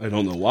 fault. I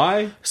don't know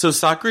why. So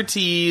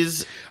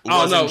Socrates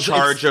was in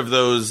charge of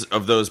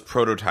those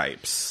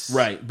prototypes,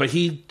 right? But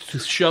he's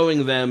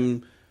showing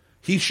them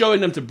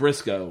to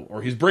Briscoe,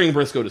 or he's bringing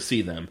Briscoe to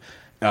see them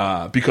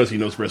because he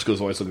knows Briscoe's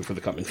always looking for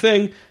the coming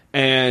thing,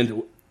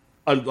 and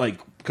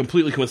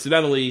completely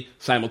coincidentally,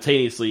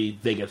 simultaneously,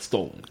 they get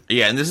stolen.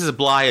 Yeah, and this is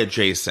Bly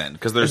adjacent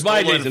because there's Bly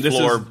adjacent. This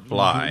is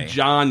Bly.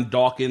 John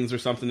Dawkins or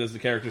something is the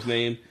character's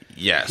name.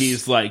 Yes.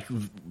 He's like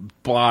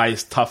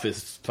Bly's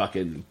toughest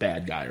fucking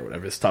bad guy or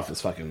whatever, his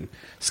toughest fucking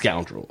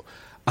scoundrel.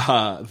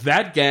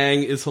 That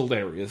gang is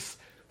hilarious.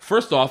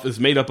 First off, is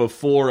made up of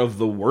 4 of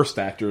the worst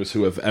actors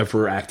who have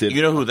ever acted.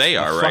 You know who they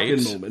are, right?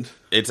 Fucking moment.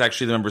 It's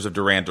actually the members of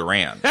Duran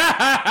Duran.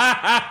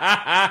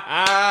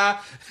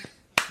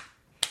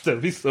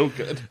 That'd be so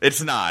good.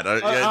 It's not.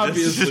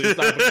 Obviously, it's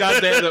not. But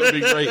goddamn, that would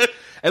be great.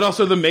 And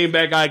also, the main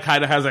bad guy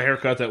kind of has a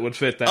haircut that would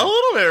fit that. A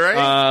little bit,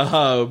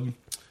 right?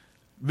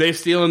 They're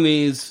stealing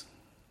these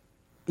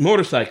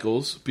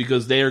motorcycles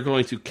because they are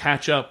going to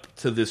catch up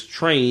to this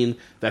train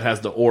that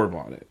has the orb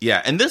on it.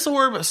 Yeah, and this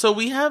orb, so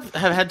we have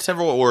had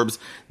several orbs.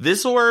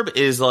 This orb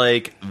is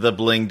like the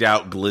blinged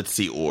out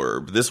glitzy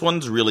orb. This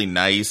one's really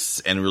nice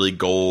and really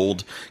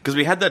gold because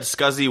we had that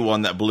scuzzy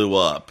one that blew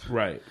up.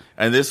 Right.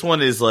 And this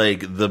one is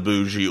like the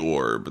bougie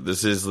orb.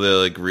 This is the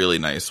like really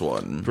nice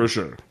one. For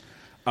sure.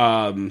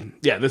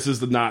 This is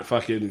the not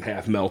fucking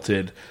half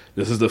melted.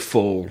 This is the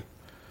full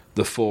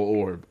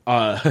orb.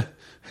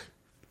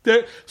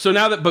 So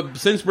now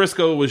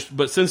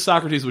that, since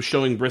Socrates was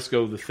showing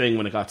Briscoe the thing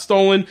when it got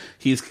stolen,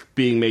 he's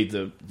being made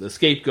the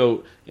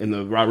scapegoat, and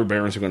the robber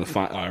barons are going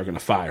to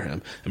fire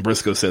him. And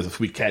Briscoe says,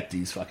 if we get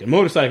these fucking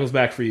motorcycles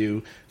back for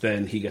you,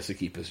 then he gets to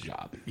keep his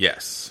job.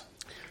 Yes,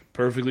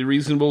 perfectly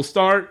reasonable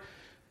start.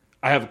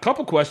 I have a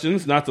couple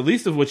questions, not the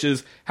least of which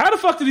is, how the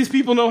fuck do these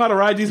people know how to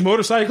ride these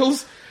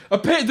motorcycles?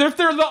 If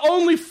they're the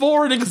only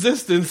 4 in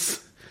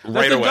existence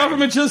that the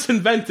government just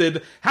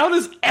invented, how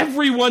does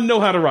everyone know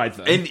how to ride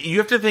them? And you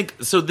have to think,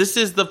 so this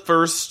is the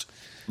first,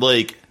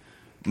 like,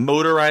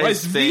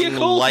 motorized thing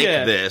like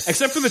this.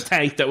 Except for the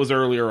tank that was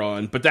earlier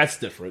on, but that's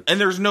different.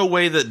 And there's no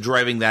way that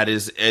driving that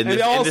is... And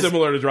it's all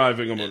similar to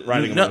riding a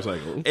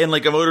motorcycle. And,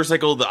 like, a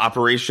motorcycle, the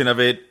operation of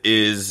it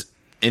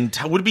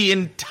would be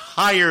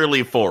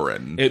entirely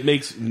foreign. It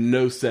makes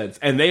no sense.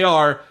 And they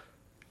are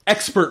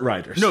expert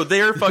riders. No,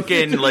 they're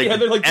fucking like,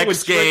 they're like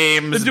X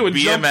Games, doing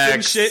BMX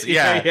and shit.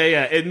 Yeah.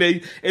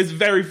 It's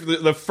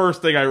the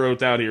first thing I wrote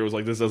down here was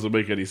like, this doesn't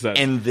make any sense.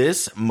 And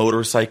this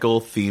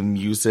motorcycle theme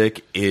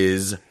music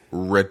is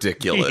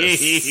ridiculous.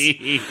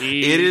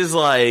 It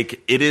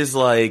is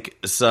like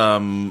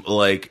some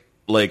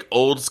like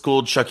old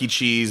school Chuck E.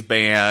 Cheese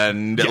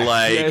band,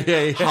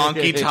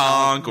 honky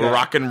tonk,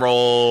 rock and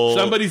roll.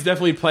 Somebody's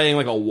definitely playing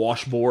like a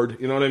washboard.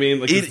 You know what I mean?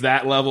 Like it's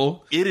that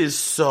level. It is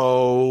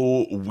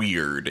so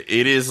weird.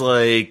 It is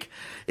like.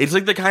 It's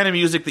like the kind of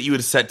music that you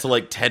would set to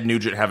like Ted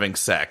Nugent having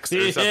sex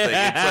or something.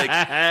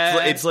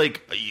 It's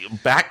like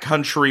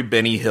backcountry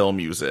Benny Hill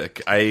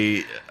music.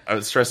 It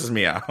stresses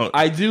me out.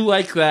 I do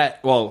like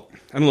that. Well,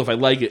 I don't know if I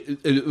like it.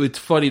 It's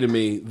funny to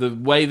me. The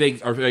way they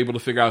are able to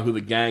figure out who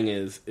the gang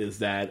is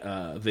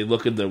that they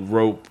look at the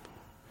rope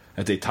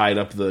that they tied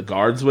up the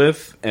guards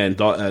with, and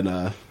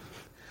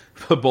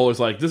Bowler's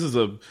like, "This is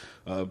a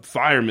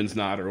fireman's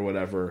knot or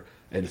whatever,"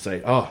 and it's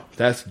like, "Oh,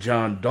 that's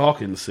John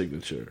Dawkins'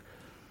 signature."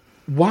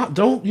 What?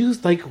 Don't use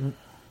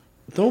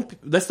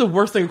that's the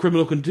worst thing a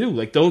criminal can do.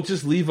 Like, don't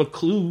just leave a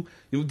clue.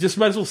 You just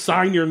might as well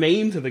sign your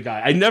name to the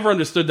guy. I never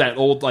understood that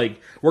old, like,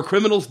 were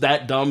criminals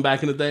that dumb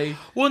back in the day?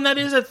 Well, and that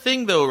is a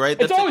thing, though, right?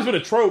 It's always been a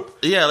trope.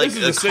 Yeah, like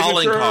the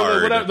calling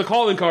card. Whatever, the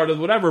calling card or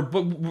whatever.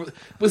 But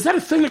was that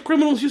a thing that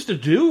criminals used to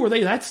do? Were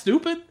they that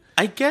stupid?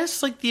 I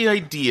guess, like, the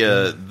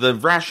idea, the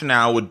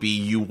rationale would be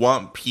you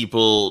want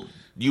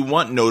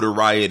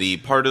notoriety.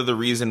 Part of the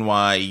reason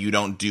why you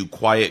don't do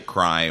quiet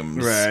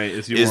crimes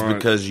is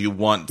because you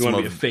want to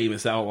be a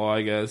famous outlaw,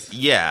 I guess.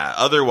 Yeah,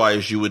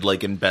 otherwise you would,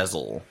 like,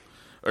 embezzle.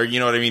 Or,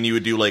 you know what I mean? You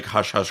would do, like,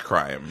 hush-hush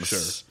crimes.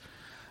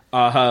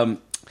 Sure.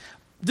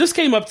 This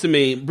came up to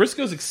me.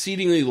 Briscoe's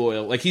exceedingly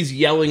loyal. Like, he's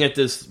yelling at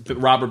this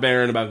robber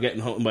baron about getting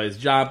home by his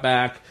job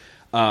back.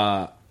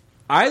 I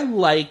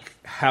like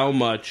how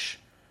much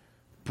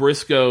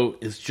Briscoe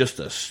is just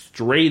a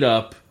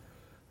straight-up,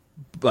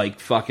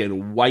 like,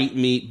 fucking white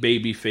meat,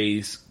 baby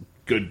face,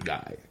 good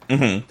guy.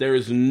 Mm-hmm. There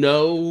is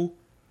no...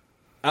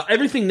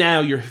 everything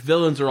now, your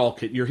villains are all...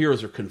 Your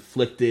heroes are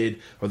conflicted,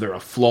 or they're a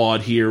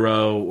flawed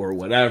hero, or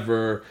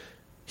whatever.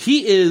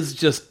 He is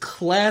just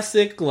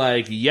classic,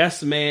 like,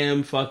 yes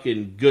ma'am,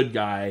 fucking good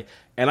guy.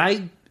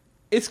 And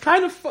it's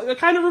kind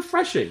of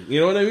refreshing.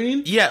 You know what I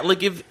mean? Yeah,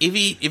 like if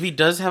he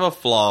does have a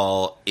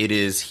flaw,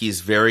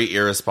 he's very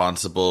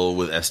irresponsible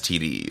with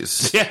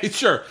STDs. Yeah,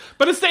 sure.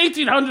 But it's the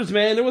 1800s,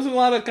 man. There wasn't a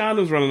lot of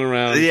condoms running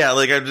around. Yeah,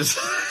 like I'm just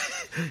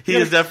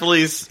he's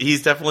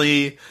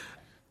definitely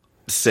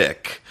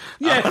sick.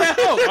 Yeah,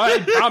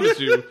 I promise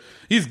you,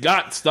 he's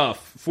got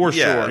stuff for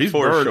sure. He's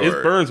burned. Sure.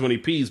 It burns when he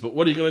pees. But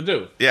what are you gonna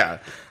do? Yeah,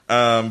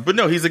 but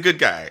no, he's a good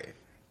guy.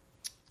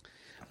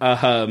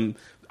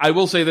 I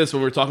will say this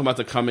when we're talking about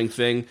the coming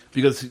thing,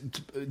 because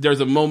there's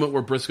a moment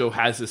where Briscoe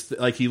has this,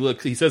 like,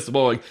 he says to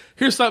Bo, like,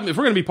 here's something, if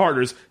we're going to be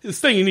partners, this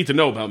thing you need to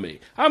know about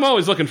me. I'm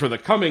always looking for the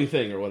coming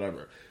thing or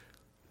whatever.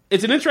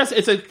 It's an interesting,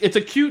 it's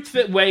a cute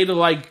way to,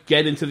 like,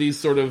 get into these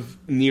sort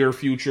of near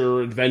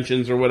future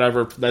inventions or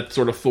whatever, that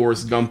sort of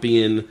Forrest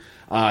Gumpian,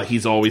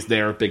 he's always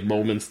there, big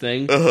moments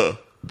thing. Uh-huh.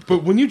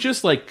 But when you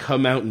just, like,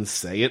 come out and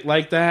say it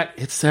like that,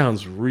 it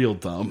sounds real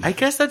dumb. I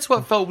guess that's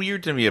what felt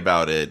weird to me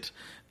about it.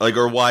 Like,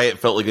 or why it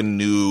felt like a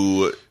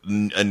new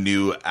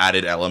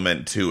added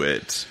element to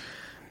it.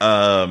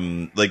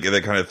 Like,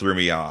 that kind of threw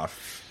me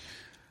off.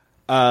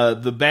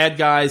 The bad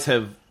guys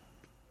have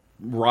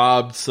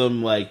robbed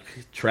some, like,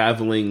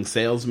 traveling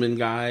salesman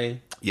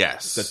guy.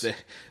 Yes. That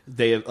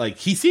they like,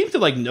 he seemed to,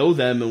 like, know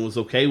them and was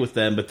okay with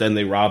them, but then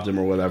they robbed him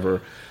or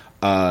whatever.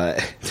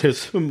 There's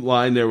some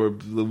line there where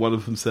one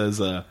of them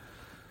says,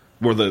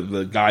 where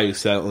the guy who's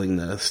selling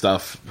the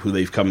stuff, who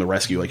they've come to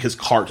rescue, like, his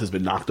cart has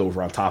been knocked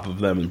over on top of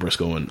them, and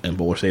Briscoe and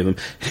Bowler save him.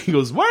 He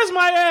goes, "Where's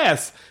my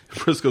ass?" And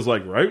Briscoe's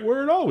like, "Right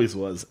where it always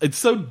was." It's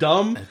so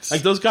dumb.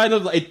 Like, those kind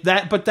of, like,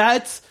 that, but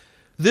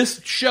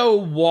this show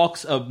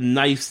walks a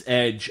nice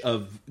edge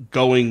of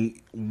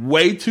going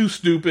way too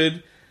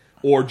stupid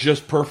or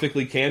just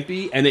perfectly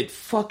campy, and it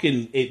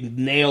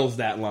nails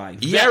that line.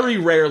 Yeah. Very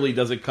rarely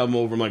does it come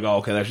over. I'm like, oh,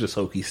 okay, that's just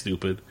hokey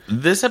stupid.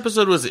 This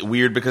episode was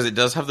weird because it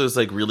does have those,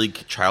 like, really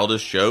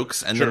childish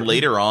jokes, and then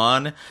later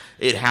on,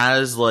 it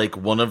has, like,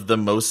 one of the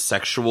most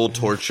sexual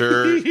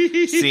torture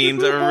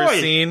scenes I've ever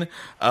seen.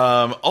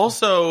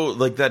 Also,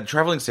 like, that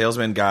traveling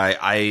salesman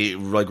guy,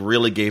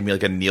 really gave me,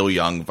 like, a Neil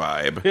Young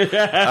vibe.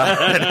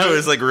 And I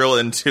was, like, real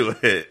into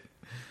it.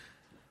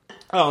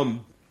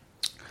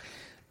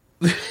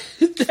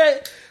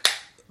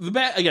 The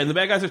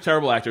bad guys are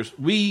terrible actors.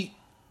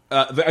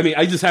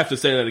 I just have to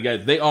say that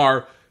again. They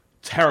are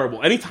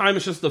terrible. Anytime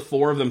it's just the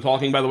four of them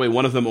talking, by the way,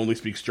 one of them only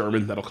speaks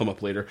German. That'll come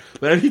up later.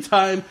 But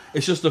anytime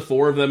it's just the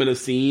four of them in a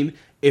scene,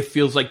 it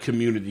feels like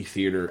community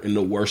theater in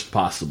the worst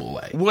possible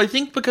way. Well, I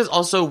think because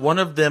also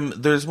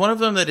there's one of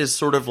them that is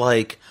sort of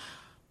like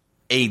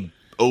a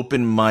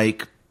open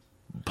mic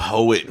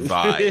poet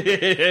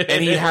vibe,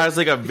 and he has,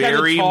 like, a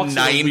very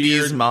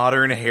 90s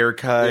modern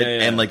haircut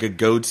and, like, a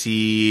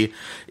goatee.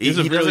 He has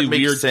a really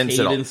weird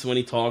cadence when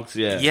he talks.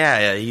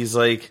 Yeah, he's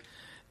like,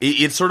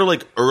 it's sort of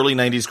like early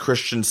 90s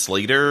Christian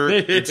Slater.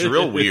 It's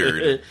real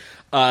weird.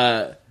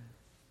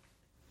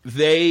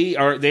 They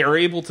are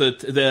able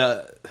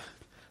to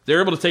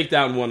take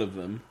down one of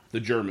them,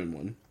 the German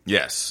one.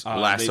 Yes,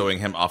 lassoing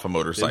him off a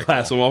motorcycle.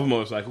 Lasso him off a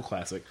motorcycle,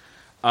 classic.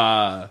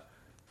 They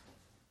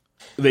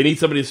need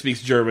somebody who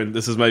speaks German.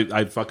 This is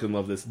I fucking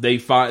love this. They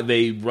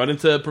run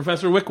into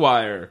Professor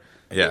Wickwire.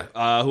 Yeah.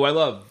 Who I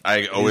love.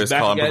 I always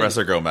call him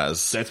Professor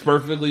Gomez. That's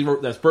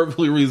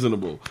perfectly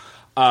reasonable.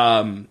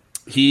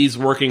 He's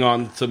working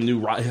on some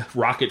new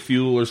rocket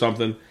fuel or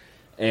something,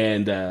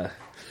 and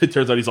it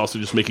turns out he's also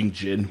just making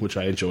gin, which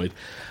I enjoyed.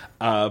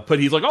 But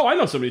he's like, oh, I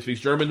know somebody who speaks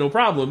German, no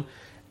problem.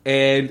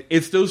 And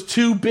it's those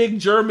two big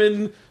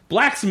German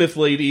blacksmith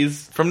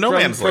ladies from No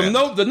Man's Land.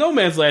 From the No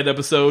Man's Land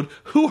episode,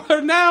 who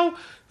are now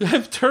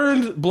have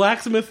turned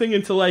blacksmithing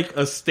into like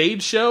a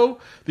stage show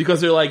because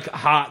they're like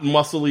hot,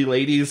 muscly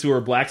ladies who are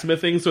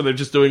blacksmithing, so they're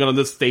just doing it on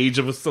the stage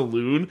of a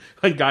saloon.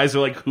 Like guys are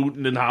like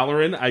hooting and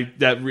hollering.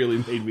 That really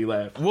made me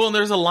laugh. Well, and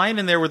there's a line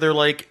in there where they're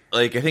like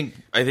I think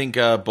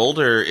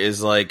Boulder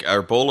is like,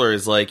 or Bowler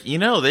is like,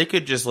 they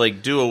could just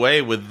like do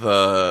away with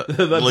the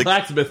the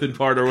blacksmithing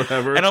part or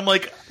whatever. And I'm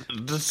like,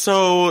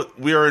 so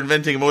we are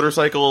inventing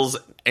motorcycles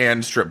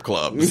and strip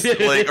clubs,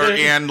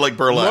 and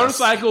burlesque.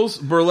 Motorcycles,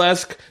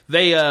 burlesque.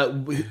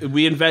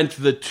 We invent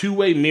the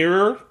two-way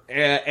mirror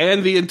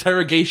and the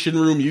interrogation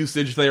room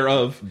usage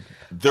thereof.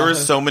 There are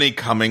so many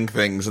coming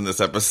things in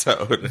this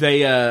episode.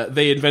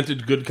 They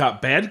invented good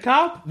cop, bad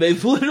cop.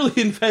 They've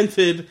literally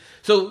invented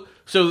So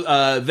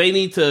they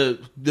need to.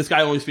 This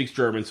guy only speaks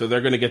German, so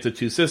they're going to get the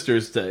two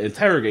sisters to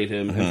interrogate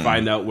him and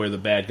find out where the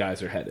bad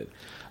guys are headed.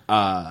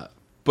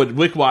 But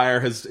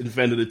Wickwire has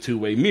invented a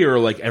two-way mirror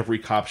like every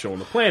cop show on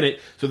the planet,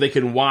 so they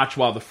can watch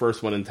while the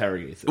first one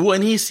interrogates it. Well,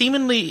 and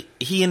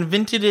he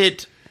invented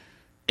it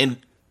in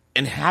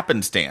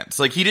happenstance.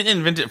 Like, he didn't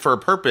invent it for a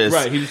purpose.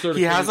 Right.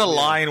 He has a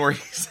line where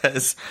he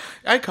says,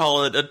 I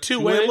call it a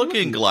two-way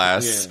looking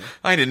glass. Yeah.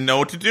 I didn't know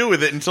what to do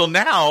with it until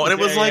now. And it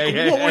was what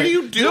were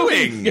you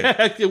doing?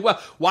 Well,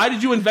 why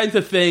did you invent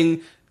a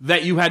thing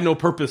that you had no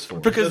purpose for?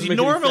 Because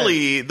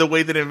normally the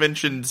way that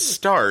inventions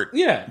start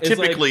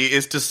typically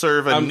is to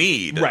serve a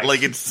need. Right.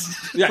 Like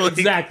it's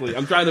exactly.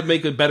 I'm trying to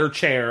make a better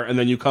chair and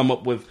then you come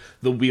up with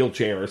the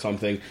wheelchair or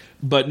something.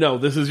 But no,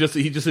 this is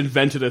he just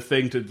invented a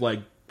thing to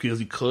like because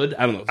he could.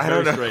 I don't know. It's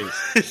very strange.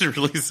 It's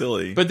really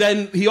silly. But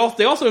then they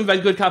also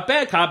invent good cop,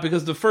 bad cop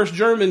because the first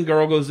German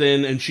girl goes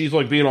in and she's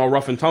like being all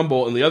rough and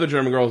tumble, and the other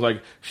German girl's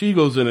like, she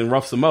goes in and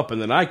roughs him up,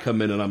 and then I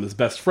come in and I'm his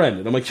best friend.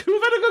 And I'm like, you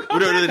invented good cop,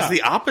 bad cop.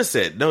 It's the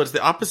opposite. No, it's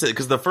the opposite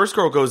because the first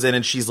girl goes in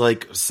and she's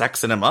like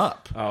sexing him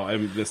up. Oh, I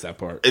missed that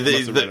part.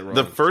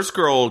 The first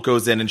girl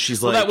goes in and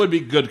she's like, that would be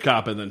good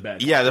cop and then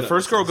bad cop. Yeah, the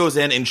first girl goes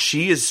in and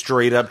she is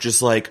straight up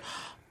just like,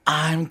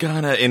 I'm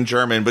gonna, in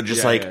German, but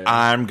just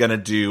I'm gonna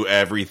do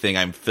everything.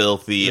 I'm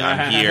filthy.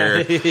 I'm here.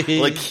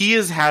 Like, he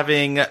is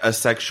having a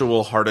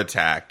sexual heart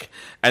attack.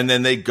 And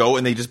then they go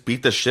and they just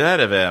beat the shit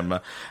out of him.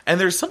 And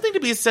there's something to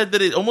be said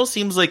that it almost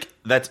seems like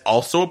that's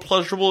also a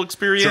pleasurable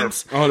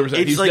experience. Sure. 100%.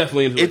 It's He's like,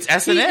 definitely into it's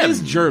S&M. He is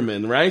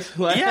German, right?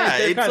 Like, yeah,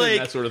 it's like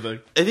that sort of thing.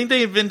 I think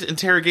they invent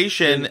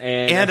interrogation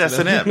and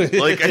S&M.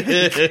 Like, I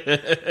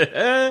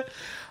think...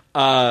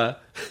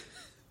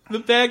 The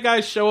bad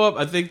guys show up,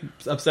 I think,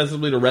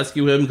 obsessively to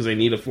rescue him because they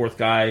need a fourth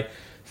guy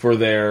for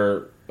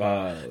their.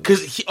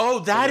 That's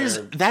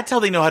how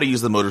they know how to use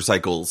the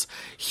motorcycles.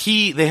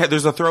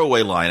 There's a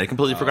throwaway line. I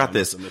completely forgot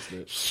this.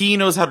 He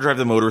knows how to drive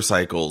the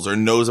motorcycles or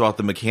knows about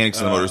the mechanics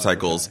of the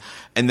motorcycles. Okay.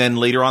 And then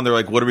later on, they're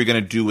like, "What are we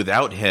going to do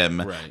without him?"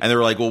 Right. And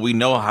they're like, "Well, we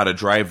know how to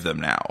drive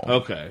them now."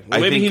 Okay, well,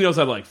 maybe he knows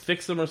how to like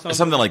fix them or something.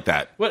 Something like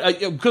that.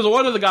 Because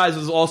one of the guys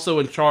is also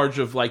in charge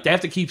of like they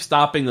have to keep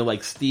stopping to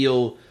like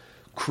steal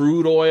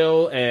crude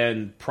oil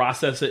and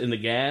process it into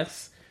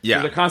gas. Yeah,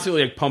 so they're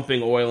constantly like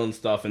pumping oil and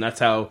stuff, and that's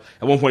how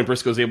at one point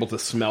Briscoe's able to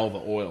smell the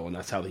oil, and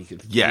that's how he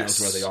knows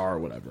where they are or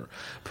whatever.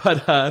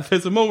 But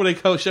there's a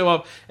moment they show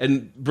up,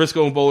 and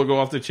Briscoe and Bowler go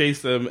off to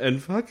chase them,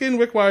 and fucking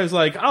Wickwire's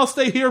like, "I'll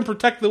stay here and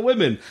protect the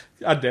women."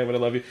 God damn it, I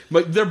love you.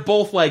 But they're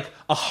both like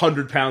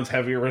 100 pounds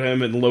heavier than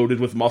him and loaded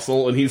with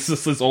muscle, and he's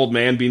just this old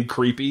man being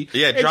creepy.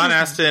 Yeah, John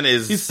Astin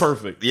he's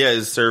perfect. Yeah,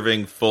 is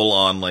serving full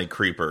on like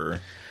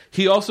creeper.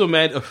 He also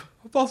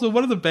Also,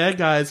 one of the bad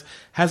guys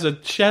has a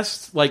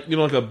chest, like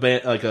like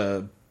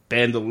a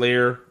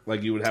bandolier,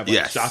 like you would have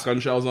shotgun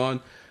shells on,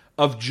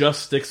 of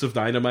just sticks of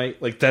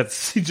dynamite. Like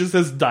he just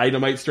has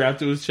dynamite strapped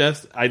to his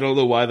chest. I don't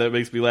know why that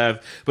makes me laugh,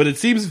 but it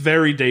seems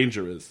very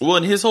dangerous. Well,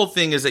 and his whole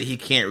thing is that he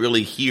can't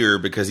really hear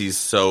because he's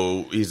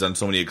done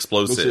so many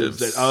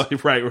explosives.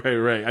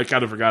 Right. I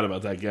kind of forgot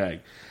about that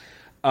gag.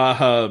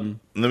 And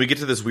then we get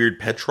to this weird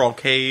petrol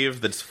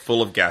cave that's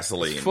full of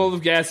gasoline. It's full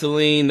of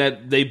gasoline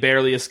that they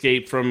barely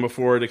escape from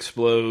before it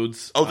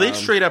explodes. Oh, they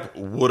straight up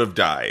would have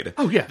died.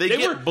 Oh, yeah. They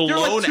get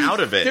blown out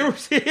of it.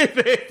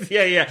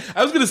 Yeah.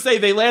 I was going to say,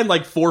 they land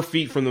like 4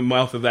 feet from the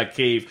mouth of that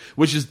cave,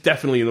 which is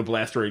definitely in the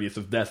blast radius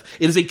of death.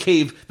 It is a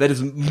cave that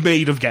is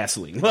made of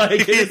gasoline.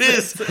 Like, it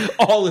is.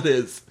 All it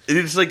is.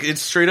 It's like, it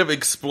straight up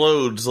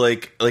explodes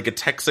like a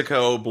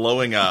Texaco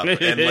blowing up.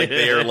 And like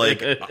they are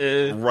like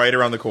right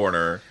around the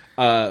corner.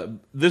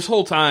 This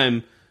whole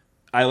time,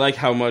 I like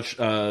how much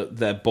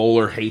that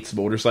Bowler hates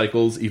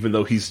motorcycles, even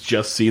though he's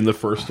just seen the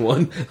first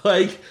one.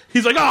 Like,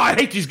 he's like, "Oh, I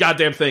hate these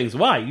goddamn things."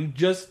 Why?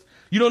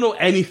 You don't know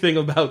anything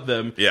about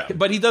them. Yeah.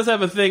 But he does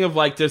have a thing of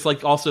like, there's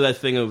like also that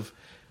thing of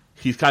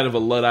he's kind of a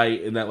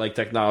Luddite in that like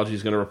technology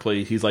is going to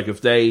replace. He's like,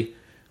 if they,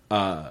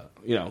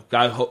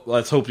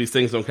 let's hope these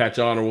things don't catch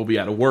on, or we'll be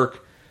out of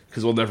work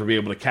because we'll never be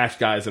able to catch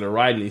guys that are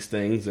riding these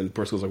things. And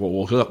Briscoe's like,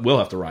 well, we'll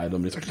have to ride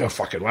them. And he's like, no,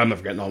 fuck it, I'm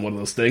never getting on one of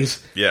those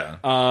things. Yeah.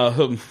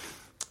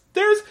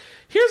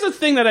 Here's a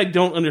thing that I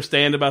don't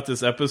understand about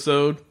this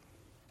episode.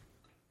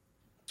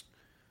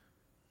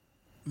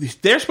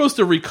 They're supposed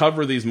to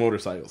recover these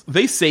motorcycles.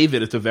 They save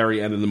it at the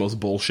very end in the most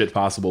bullshit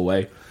possible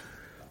way.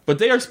 But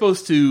they are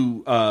supposed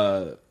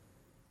to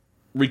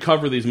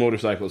recover these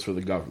motorcycles for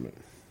the government.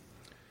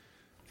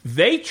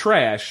 They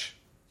trash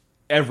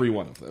every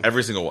one of them.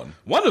 Every single one.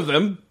 One of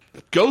them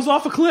goes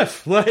off a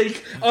cliff,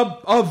 like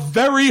a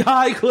very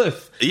high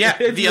cliff. Yeah,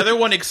 the other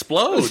one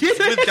explodes with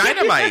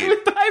dynamite.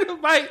 With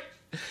dynamite.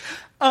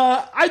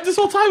 This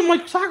whole time I'm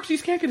like,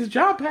 Socrates can't get his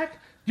job back.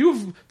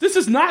 This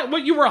is not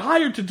what you were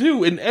hired to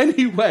do in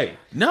any way.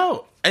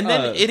 No. And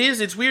then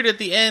it's weird at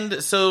the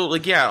end. So,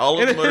 like, yeah,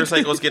 all of the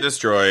motorcycles get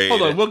destroyed.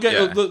 Hold on,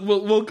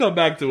 we'll come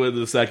back to it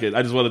in a second.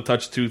 I just want to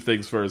touch two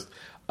things first.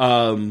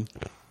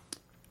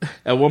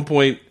 At one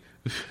point,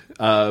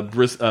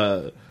 Bowler's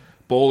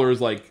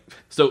like,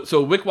 so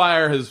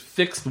Wickwire has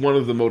fixed one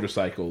of the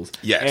motorcycles,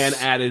 yes, and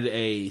added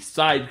a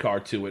sidecar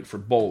to it for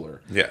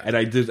Bowler. Yeah, and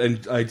I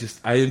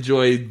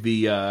enjoyed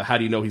the how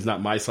do you know he's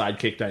not my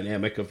sidekick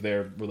dynamic of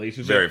their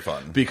relationship. Very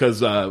fun because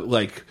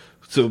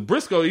so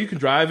Briscoe, you can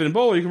drive, and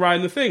Bowler, you can ride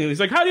in the thing. And he's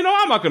like, how do you know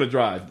I'm not going to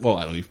drive? Well,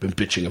 I don't know, you've been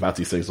bitching about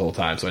these things the whole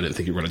time, so I didn't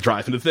think you were going to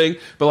drive in the thing.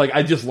 But, like,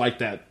 I just like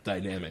that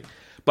dynamic.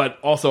 But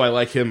also I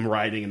like him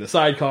riding in the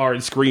sidecar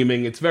and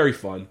screaming. It's very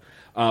fun.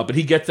 But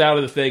he gets out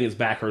of the thing, his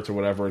back hurts or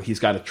whatever, and he's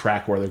got to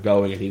track where they're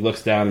going. And he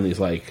looks down and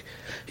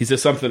he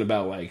says something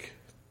about, like,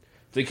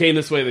 they came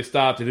this way, they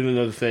stopped, they did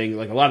another thing,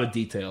 like, a lot of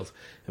details.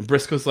 And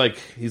Briscoe's like,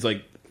 he's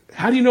like,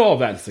 how do you know all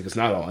that? And it's like, it's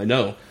not all I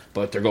know,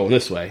 but they're going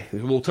this way.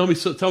 Well, tell me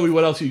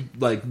what else you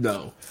like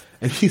know.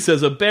 And he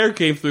says, a bear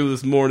came through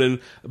this morning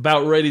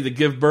about ready to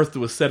give birth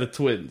to a set of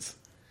twins.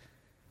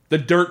 The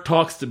dirt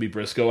talks to me,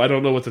 Briscoe. I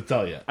don't know what to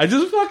tell you. I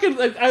just fucking,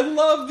 like, I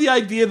love the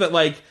idea that,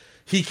 like,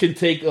 he can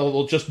take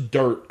just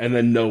dirt and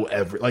then know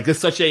it's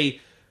such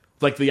a,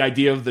 like, the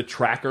idea of the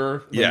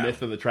tracker, the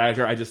myth of the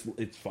tracker.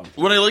 It's fun.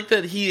 When I like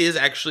that he is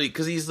actually,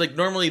 because he's, like,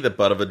 normally the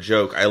butt of a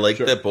joke. I like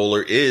that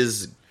Bowler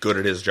is good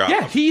at his job.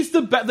 Yeah, he's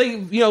the best.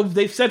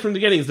 They've said from the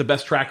beginning he's the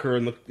best tracker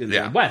in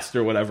the West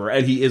or whatever,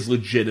 and he is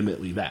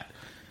legitimately that.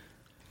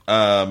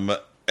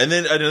 And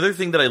then another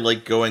thing that I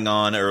like going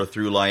on, or a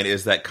through line,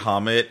 is that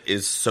Comet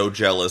is so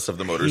jealous of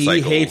the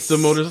motorcycles. He hates the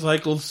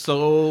motorcycles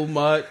so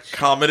much.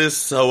 Comet is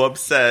so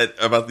upset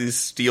about these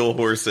steel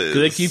horses.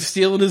 They keep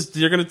stealing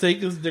they're gonna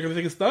take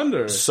his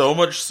thunder. So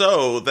much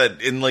so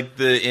that in, like,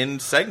 the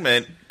end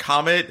segment,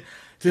 Comet,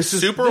 this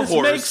horse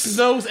makes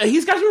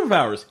he's got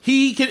superpowers.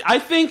 He can.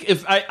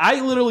 I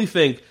literally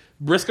think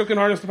Briscoe can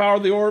harness the power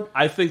of the orb.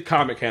 I think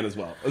Comet can as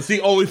well. It's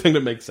the only thing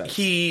that makes sense.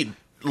 He,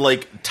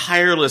 like,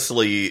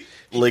 tirelessly,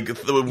 like,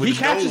 with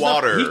no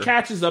water. He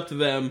catches up to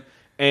them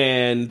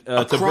and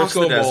to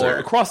Briscoe Bowler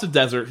across the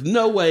desert.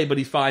 No way, but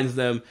he finds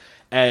them,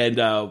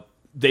 and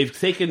they've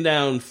taken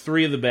down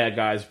 3 of the bad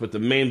guys, but the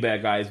main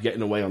bad guy is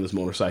getting away on this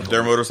motorcycle.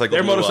 Their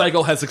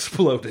motorcycle has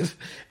exploded,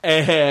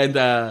 and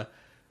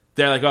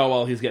they're like, oh,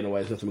 well, he's getting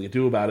away. There's nothing we can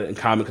do about it. And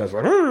Comet goes,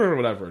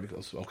 whatever. And he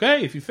goes,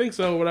 okay, if you think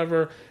so,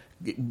 whatever.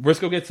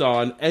 Briscoe gets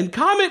on, and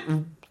Comet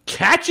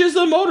catches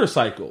a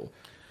motorcycle.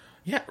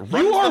 Yeah,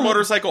 runs the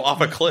motorcycle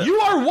off a cliff. You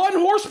are 1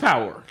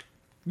 horsepower.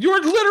 You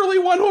are literally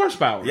 1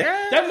 horsepower.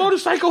 Yeah. That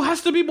motorcycle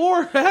has to be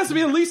more. It has to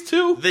be at least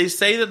 2. They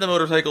say that the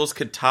motorcycles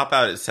could top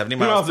out at 70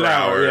 miles per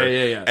hour.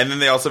 Yeah. And then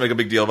they also make a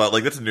big deal about,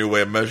 like, that's a new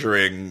way of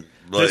measuring,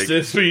 like,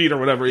 distance, speed, or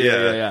whatever.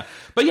 Yeah.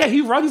 But yeah,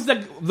 he runs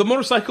the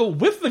motorcycle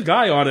with the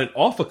guy on it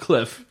off a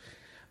cliff.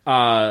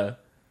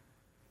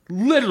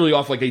 Literally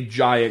off, like, a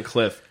giant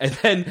cliff. And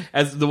then,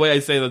 as the way I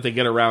say that they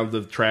get around the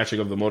trashing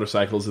of the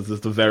motorcycles is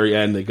at the very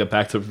end, they get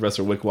back to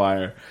Professor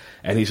Wickwire,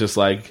 and he's just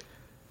like,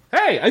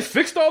 hey, I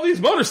fixed all these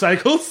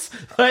motorcycles.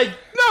 Like,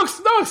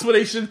 no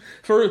explanation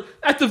for,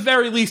 at the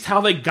very least,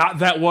 how they got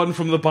that one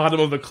from the bottom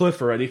of the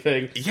cliff or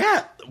anything.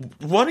 Yeah,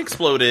 1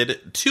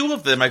 exploded. 2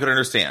 of them I could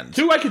understand.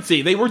 2 I could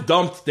see. They were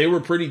dumped. They were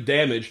pretty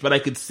damaged, but I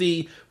could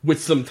see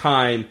with some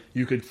time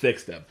you could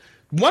fix them.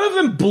 1 of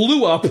them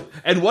blew up,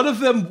 and 1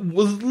 of them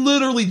was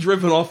literally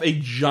driven off a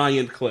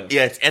giant cliff.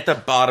 Yeah, it's at the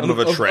bottom of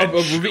a trench.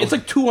 It's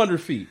like 200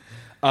 feet.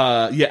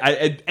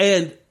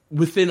 And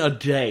within a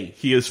day,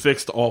 he has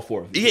fixed all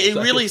 4 of them. Yeah, it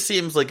really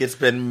seems like it's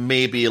been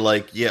maybe,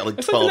 like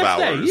 12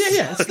 hours. Day.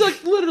 Yeah, it's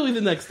like literally the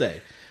next day.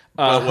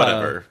 But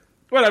whatever.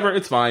 Whatever,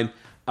 it's fine.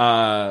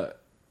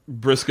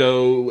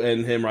 Briscoe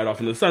and him ride off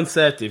into the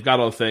sunset. They've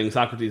got all the things.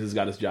 Socrates has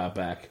got his job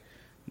back.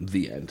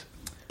 The end.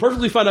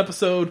 Perfectly fun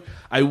episode.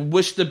 I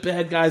wish the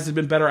bad guys had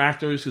been better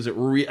actors, because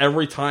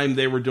every time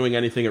they were doing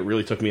anything, it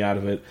really took me out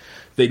of it.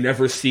 They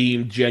never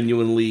seemed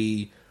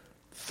genuinely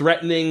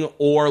threatening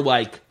or,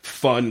 like,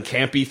 fun,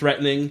 campy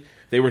threatening.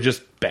 They were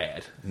just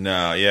bad.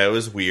 No, yeah, it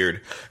was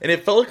weird. And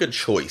it felt like a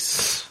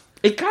choice.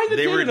 It kind of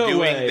did in a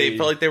way. They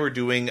felt like they were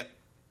doing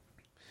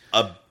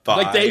a vibe.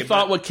 Like, they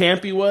thought what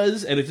campy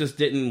was, and it just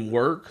didn't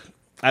work.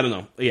 I don't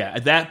know. Yeah,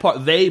 that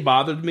part, they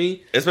bothered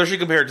me. Especially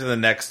compared to the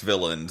next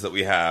villains that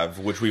we have,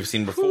 which we've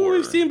seen before.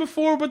 We've seen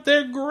before, but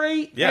they're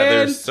great. Yeah,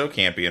 they're so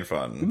campy and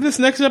fun. This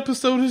next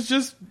episode is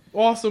just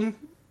awesome.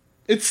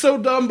 It's so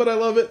dumb, but I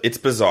love it. It's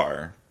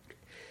bizarre.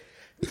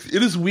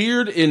 It is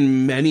weird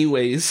in many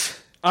ways.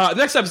 The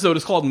next episode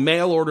is called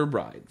Mail Order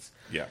Brides.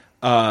 Yeah.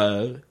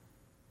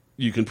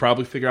 You can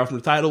probably figure out from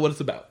the title what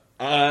it's about.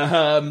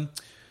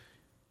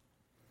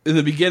 In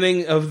the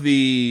beginning of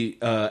the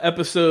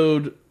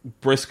episode,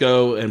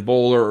 Briscoe and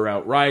Bowler are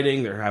out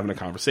riding. They're having a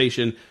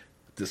conversation.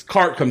 This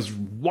cart comes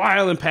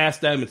whiling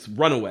past them. It's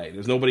runaway.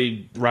 There's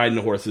nobody riding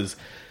the horses.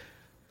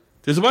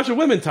 There's a bunch of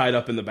women tied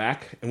up in the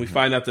back, and we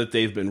find out that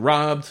they've been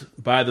robbed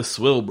by the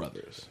Swill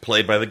brothers.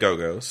 Played by the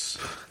Go-Go's.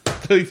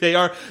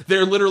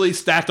 They're literally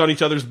stacked on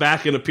each other's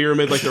back in a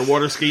pyramid like they're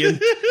water skiing.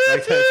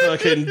 Like that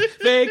fucking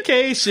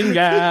vacation,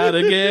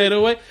 gotta get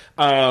away.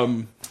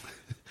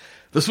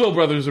 The Swill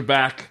brothers are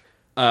back.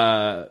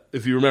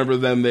 If you remember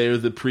them, they're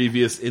the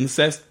previous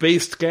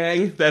incest-based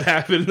gang that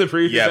happened in the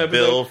previous episode.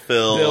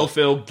 Bill,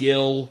 Phil,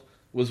 Gil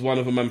was one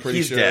of them, I'm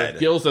pretty sure. Dead.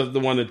 Gil's the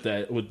one that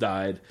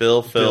died.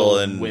 Phil,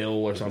 and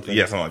Will or something.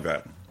 Yeah, something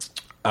like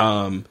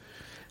that.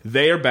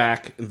 They are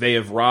back. They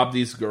have robbed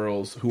these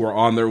girls who are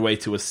on their way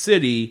to a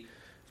city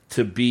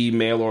to be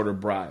mail-order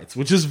brides,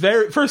 which is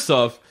first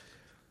off,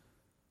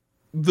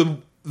 the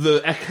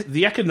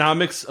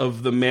economics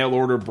of the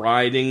mail-order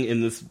briding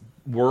in this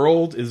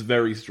world is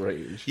very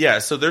strange. Yeah,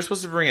 so they're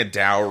supposed to bring a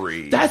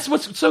dowry.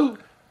 So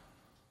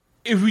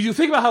if you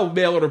think about how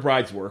mail-order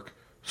brides work,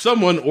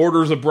 someone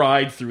orders a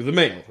bride through the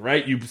mail,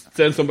 right? You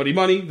send somebody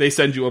money, they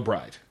send you a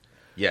bride.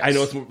 Yes. I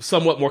know it's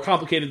somewhat more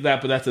complicated than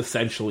that, but that's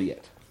essentially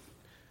it.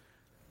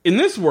 In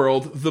this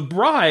world, the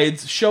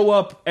brides show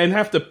up and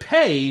have to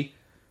pay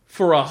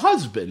for a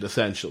husband,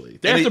 essentially.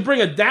 They have to bring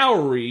a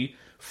dowry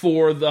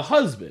for the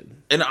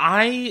husband. And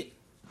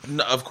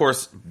of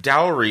course,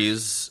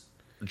 dowries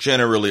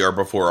generally are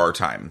before our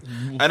time.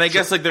 And I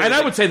guess like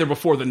I would say they're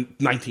before the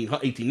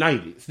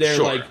 1890s. They're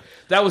Sure. like,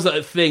 that was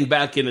a thing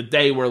back in the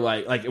day where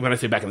like when I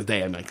say back in the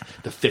day, I mean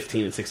like the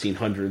 15 and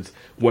 1600s,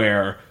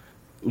 where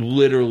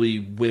literally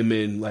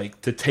women, like,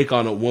 to take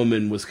on a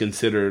woman was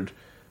considered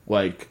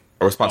like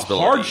a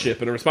responsibility, a hardship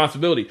and a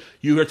responsibility.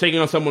 You are taking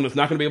on someone that's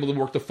not going to be able to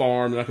work the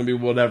farm, they're not going to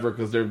be whatever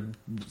because they're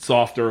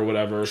softer or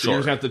whatever.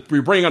 So Sure.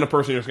 you're bringing on a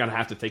person you're just going to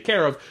have to take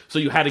care of. So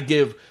you had to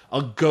give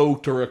a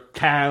goat or a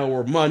cow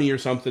or money or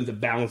something to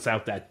balance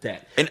out that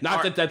debt. And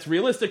not that that's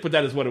realistic, but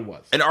that is what it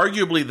was. And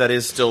arguably, that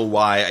is still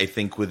why I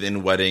think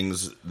within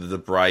weddings, the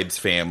bride's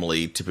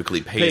family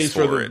typically pays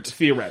for it.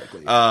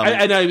 Theoretically.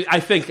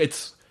 I think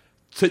it's...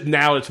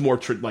 now it's more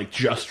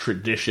just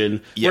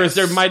tradition. Yes. Whereas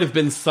there might have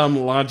been some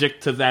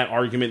logic to that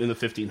argument in the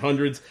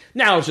 1500s.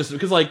 Now it's just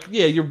because,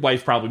 your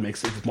wife probably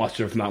makes as much,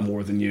 if not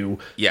more, than you.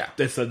 Yeah.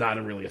 That's not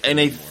a really a thing And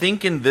anymore. I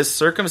think in this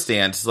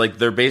circumstance,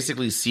 they're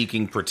basically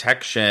seeking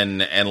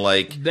protection and,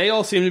 They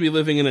all seem to be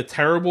living in a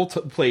terrible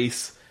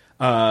place.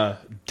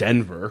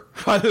 Denver,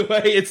 by the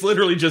way. It's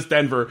literally just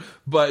Denver,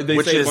 but they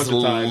which say a is bunch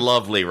of times.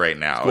 lovely right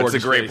now. It's a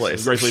great place.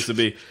 It's a great place to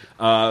be.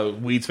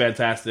 Weed's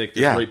fantastic.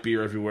 There's great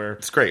beer everywhere.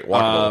 It's great.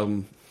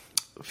 Walkable.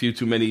 A few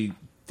too many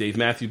Dave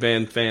Matthews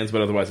Band fans,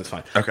 but otherwise it's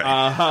fine. Okay.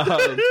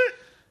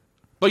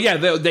 But yeah,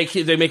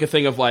 they make a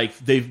thing of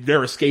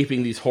they're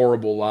escaping these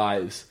horrible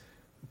lives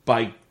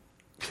by,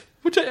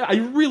 which I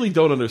really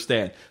don't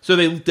understand. So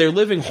they're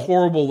living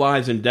horrible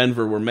lives in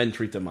Denver where men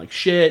treat them like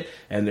shit,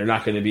 and they're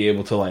not going to be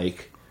able to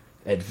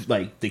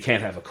they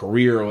can't have a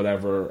career or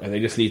whatever, and they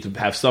just need to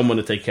have someone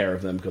to take care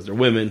of them because they're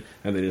women,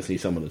 and they just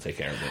need someone to take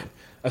care of them.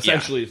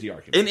 Essentially, is the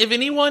argument. And if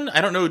anyone, I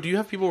don't know, do you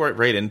have people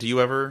write in? Do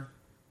you ever?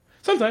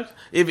 Sometimes.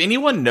 If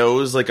anyone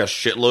knows a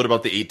shitload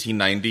about the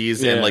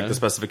 1890s and the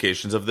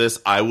specifications of this,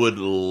 I would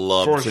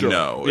love to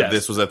know if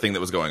this was a thing that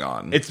was going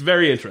on. It's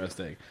very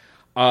interesting.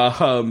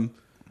 But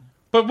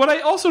what I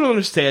also don't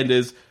understand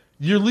is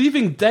you're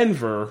leaving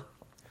Denver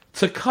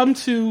to come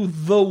to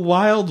the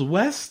Wild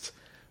West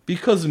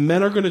because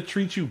men are going to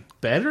treat you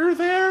better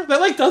there?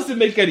 That doesn't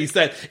make any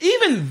sense.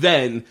 Even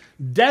then,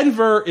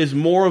 Denver is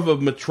more of a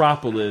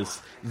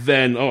metropolis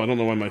than... Oh, I don't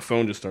know why my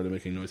phone just started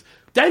making noise.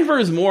 Denver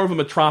is more of a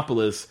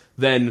metropolis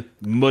than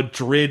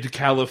Madrid,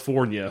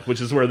 California,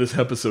 which is where this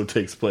episode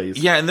takes place.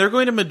 Yeah, and they're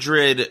going to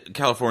Madrid,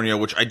 California,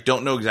 which I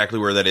don't know exactly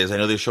where that is. I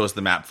know they show us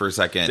the map for a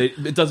second.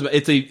 It doesn't.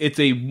 It's a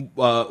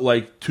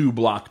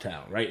 2-block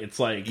town, right? It's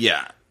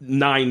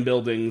 9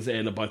 buildings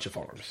and a bunch of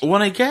farms.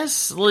 When I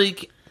guess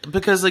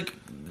because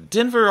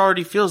Denver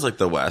already feels like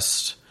the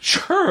West.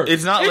 Sure,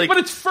 it's not but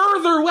it's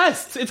further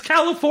west. It's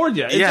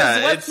California. It's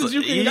as west as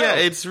you can go. Yeah,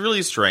 it's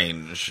really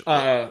strange.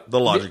 The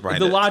logic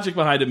behind it. The logic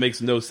behind it makes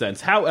no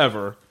sense.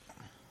 However,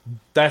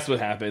 that's what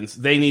happens.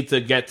 They need to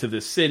get to the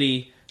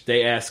city.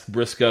 They ask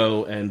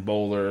Briscoe and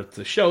Bowler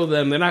to show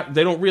them.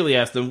 They don't really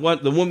ask them.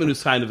 The woman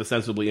who's kind of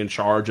ostensibly in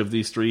charge of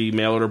these 3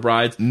 mail-order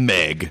brides,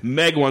 Meg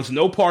wants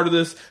no part of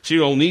this. She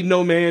don't need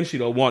no man. She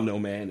don't want no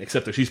man,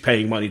 except that she's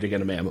paying money to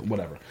get a man.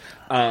 Whatever.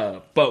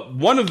 But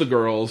one of the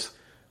girls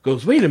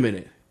goes, "Wait a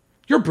minute,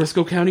 you're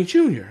Briscoe County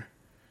Jr."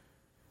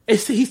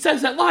 He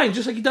says that line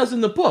just like he does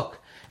in the book.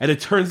 And it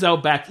turns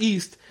out back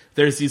east,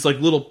 there's these like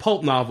little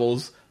pulp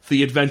novels,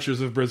 The Adventures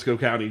of Briscoe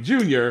County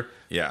Jr.,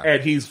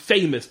 and he's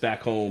famous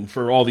back home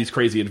for all these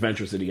crazy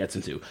adventures that he gets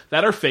into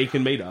that are fake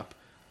and made up,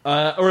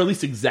 or at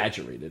least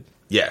exaggerated.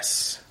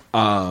 Yes.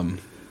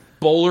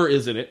 Bowler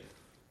is in it.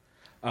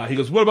 He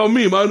goes, what about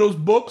me? Am I in those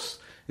books?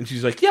 And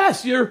she's like,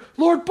 yes, you're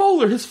Lord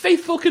Bowler, his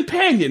faithful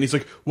companion. He's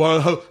like,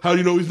 well, how do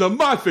you know he's not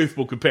my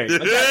faithful companion?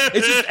 Like,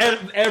 it's just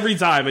every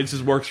time, it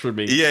just works for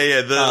me.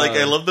 Yeah.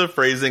 I love the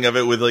phrasing of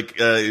it with like,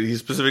 he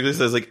specifically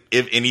says like,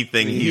 if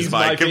anything, he's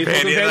my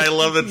companion. I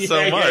love it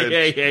so much.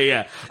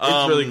 Yeah.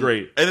 It's really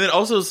great. And then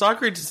also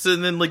Socrates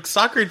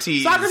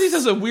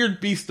has a weird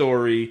B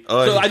story.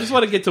 So I just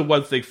want to get to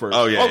one thing first.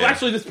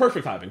 Actually, this is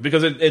perfect timing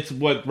because it's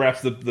what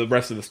wraps the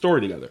rest of the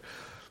story together.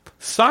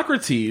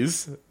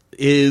 Socrates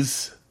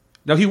is...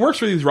 Now, he works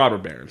for these robber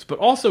barons, but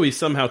also he's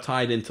somehow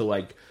tied into,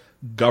 like,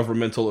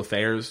 governmental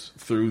affairs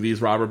through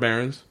these robber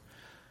barons.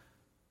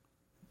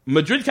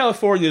 Madrid,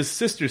 California's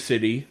sister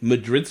city,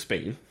 Madrid,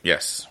 Spain,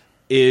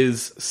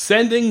 is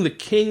sending the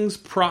king's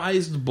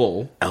prized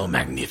bull, El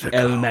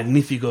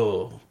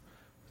Magnifico,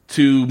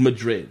 to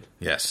Madrid.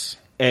 Yes.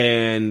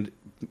 And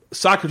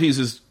Socrates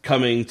is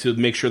coming to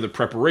make sure the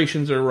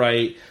preparations are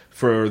right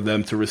for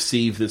them to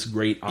receive this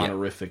great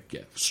honorific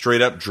gift.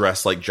 Straight up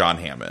dressed like John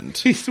Hammond.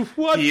 He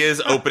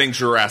is opening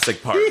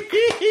Jurassic Park.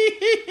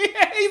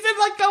 He's in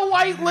like a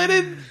white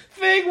linen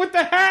thing with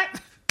the hat.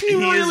 He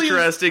is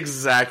dressed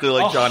exactly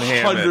like John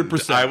Hammond.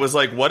 100%. I was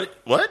like, what?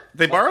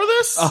 They borrow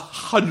this?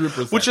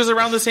 100%. Which is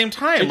around the same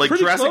time. Like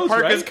Jurassic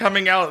Park is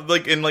coming out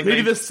like in like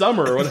maybe this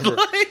summer or whatever.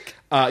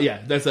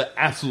 That's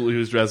absolutely who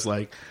he's dressed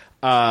like.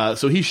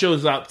 So he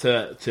shows up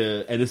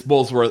to and this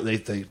bull's worth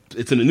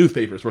it's in the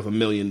newspaper, it's worth $1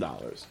 million.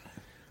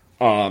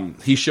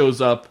 He shows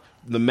up,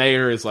 the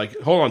mayor is like,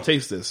 hold on,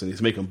 taste this, and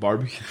he's making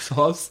barbecue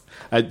sauce.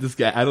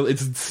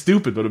 It's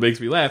stupid, but it makes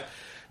me laugh.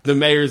 The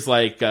mayor's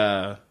like,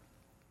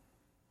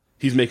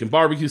 he's making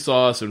barbecue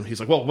sauce, and he's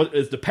like, well, what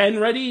is the pen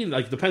ready?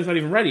 Like, the pen's not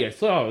even ready. I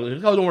thought, oh,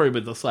 don't worry,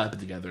 but they'll slap it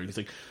together. And he's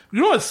like, you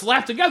know what,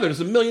 slap together, it's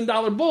 $1 million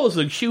bull, it's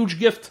a huge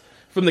gift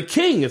from the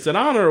king, it's an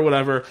honor or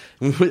whatever.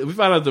 And we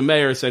found out the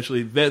mayor,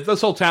 essentially,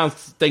 this whole town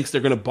thinks they're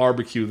going to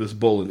barbecue this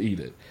bull and eat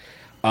it.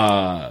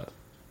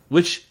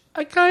 Which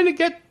I kind of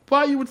get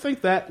why you would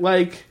think that.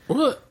 Like,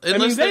 all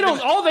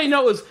they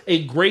know is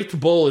a great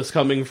bull is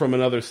coming from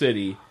another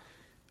city.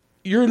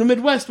 You're in the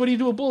Midwest, what do you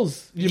do with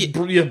bulls? You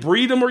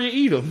breed them or you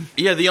eat them.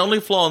 Yeah, the only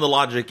flaw in the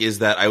logic is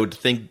that I would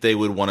think they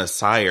would want to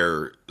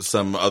sire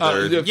some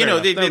other,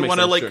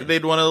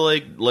 they'd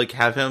want to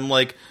have him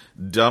like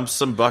dump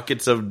some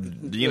buckets of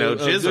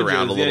jizz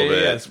around a little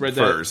bit spread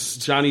first.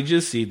 That Johnny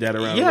Jizz seed that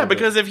around. Yeah,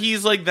 because if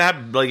he's like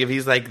that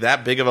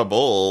big of a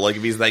bull, like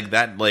if he's like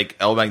that, like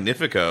El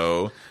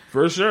Magnifico,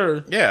 for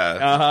sure.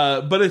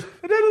 Yeah. But then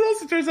it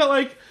also turns out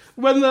like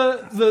when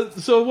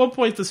so at one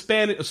point the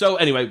Spanish. So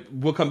anyway,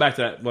 we'll come back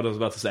to that. What I was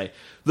about to say.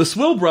 The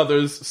Swill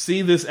brothers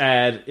see this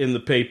ad in the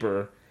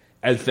paper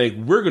and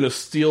think, we're going to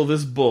steal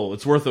this bull.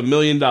 It's worth $1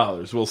 million.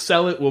 We'll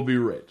sell it. We'll be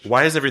rich.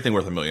 Why is everything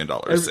worth $1 million?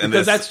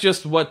 Because that's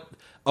just what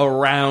a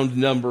round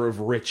number of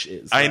rich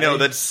is. Right? I know,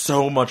 that's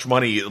so much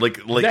money.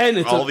 Like then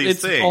it's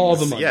these things. All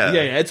the money. Yeah,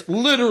 it's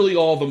literally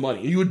all the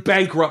money. You would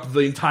bankrupt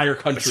the entire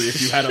country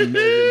if you had $1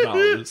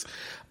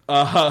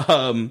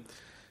 million.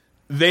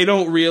 They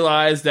don't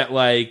realize that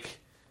like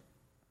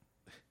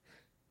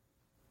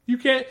you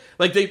can't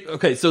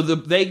so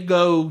they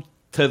go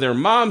to their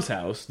mom's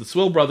house. The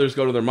Swill brothers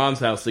go to their mom's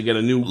house to get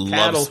a new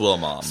cattle. Love Swill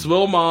Mom.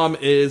 Swill Mom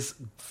is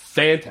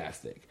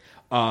fantastic.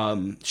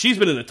 She's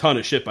been in a ton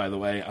of shit, by the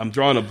way. I'm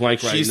drawing a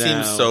blank right now. She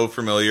seems so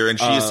familiar, and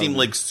she seemed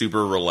like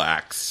super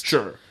relaxed.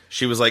 Sure.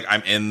 She was like,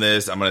 I'm in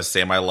this. I'm going to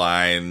say my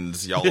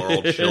lines. Y'all are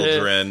all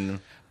children.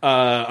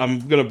 I'm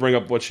going to bring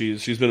up what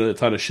she's been in a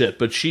ton of shit.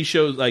 But they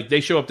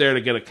show up there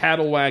to get a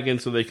cattle wagon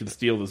so they can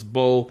steal this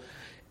bull.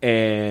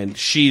 And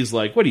she's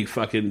like, what are you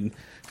fucking...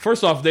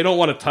 First off, they don't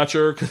want to touch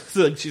her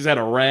because she's had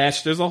a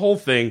rash. There's a whole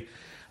thing.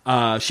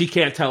 She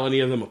can't tell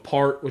any of them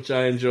apart, which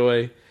I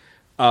enjoy.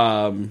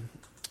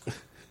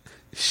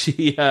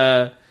 She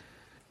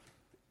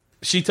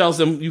tells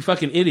them, you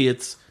fucking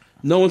idiots,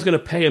 no one's going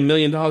to pay $1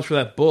 million for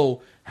that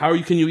bull.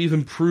 Can you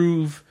even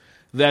prove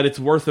that it's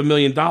worth $1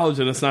 million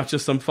and it's not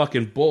just some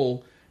fucking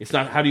bull? It's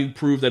not, how do you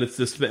prove that it's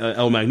this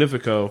El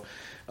Magnifico?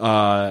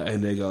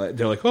 And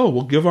they're like, oh,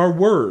 we'll give our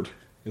word.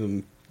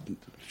 And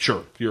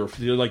sure, you're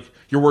like,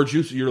 your word's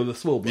you're the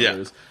Swill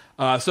brothers.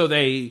 Yeah.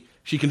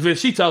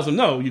 She tells them,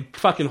 no, you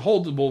fucking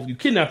hold the bull, you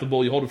kidnap the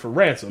bull, you hold it for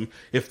ransom.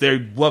 If they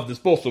love this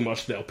bull so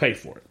much, they'll pay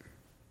for it.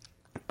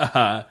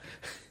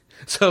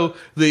 So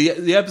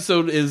the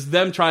episode is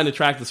them trying to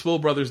track the Swill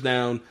brothers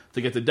down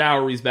to get the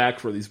dowries back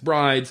for these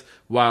brides,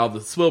 while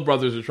the Swill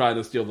brothers are trying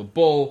to steal the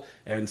bull,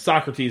 and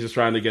Socrates is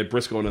trying to get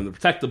Briscoe and them to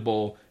protect the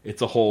bull.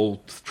 It's a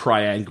whole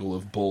triangle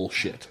of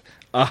bullshit. See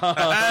what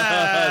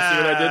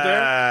I did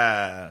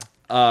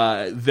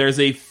there? There's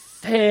a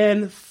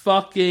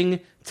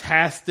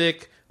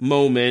fan-fucking-tastic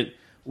moment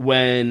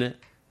when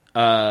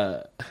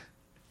so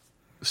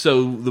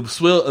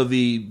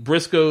the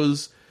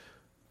Briscoes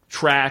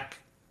track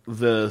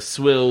the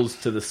Swills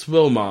to the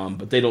Swill Mom,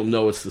 but they don't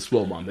know it's the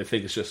Swill Mom. They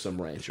think it's just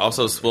some ranch.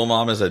 Also, Swill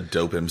Mom is a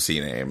dope MC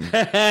name.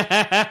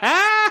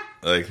 I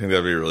think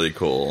that'd be really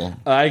cool.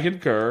 I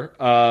concur.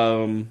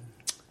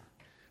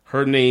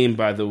 Her name,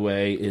 by the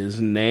way, is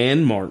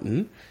Nan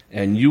Martin,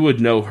 and you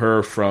would know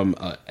her from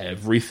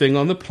everything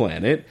on the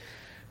planet.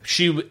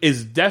 She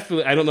is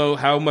definitely... I don't know,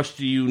 how much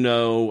do you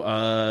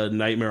know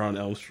Nightmare on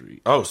Elm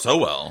Street? Oh, so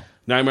well.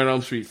 Nightmare on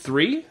Elm Street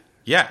 3?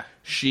 Yeah.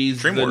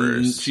 She's the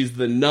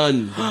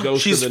nun. The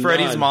ghost She's of the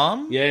Freddy's nun.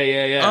 mom?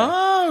 Yeah.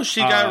 Oh, she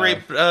got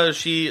raped.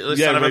 She the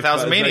son of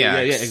 1,000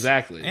 maniacs. Yeah,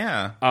 exactly.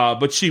 Yeah.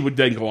 But she would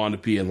then go on to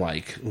be in,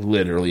 like,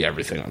 literally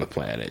everything on the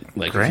planet.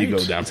 Like, Great. if you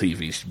go down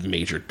TV,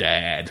 Major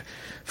Dad,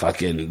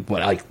 fucking,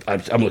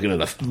 I'm looking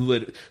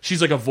at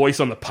she's like a voice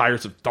on the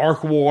Pirates of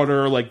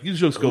Darkwater. Like, you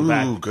just go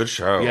back. Ooh, good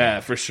show. Yeah,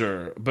 for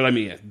sure. But, I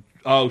mean,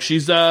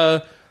 she's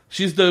the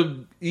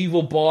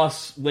evil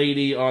boss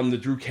lady on the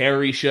Drew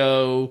Carey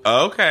show.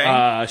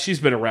 Okay.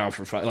 She's been around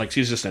for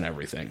she's just in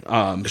everything.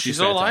 She's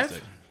still fantastic.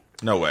 alive?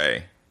 No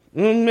way.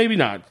 Maybe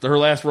not. Her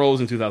last role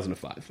was in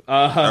 2005.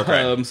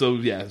 Okay. So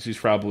yeah, she's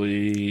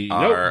probably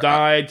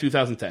died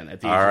 2010 at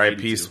the age of R.I.P.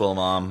 82. Swill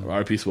Mom.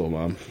 R.I.P. Swill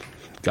Mom.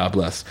 God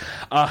bless.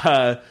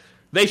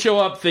 They show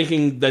up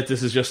thinking that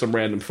this is just some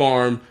random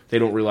farm. They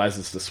don't realize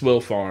it's the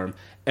Swill farm.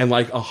 And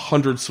like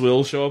 100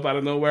 Swills show up out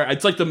of nowhere.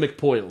 It's like the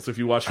McPoyles, if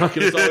you watch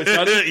Fucking It's Always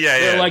Sunny. Yeah.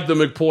 They're like the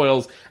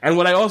McPoyles. And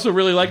what I also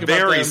really like about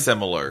them...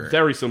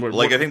 Very similar.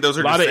 Like, I think those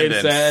are a lot descendants.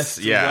 of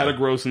incest, a lot of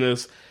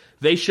grossness.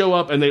 They show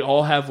up and they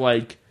all have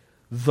like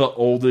the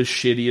oldest,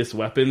 shittiest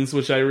weapons,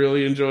 which I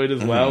really enjoyed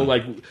as well.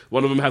 Like,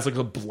 one of them has like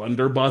a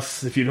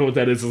blunderbuss, if you know what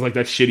that is. It's like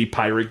that shitty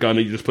pirate gun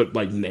and you just put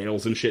like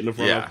nails and shit in the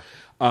front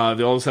of.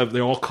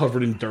 They're all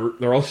covered in dirt.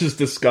 They're all just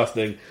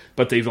disgusting.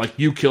 But they've like,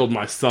 you killed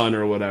my son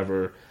or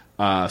whatever.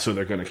 So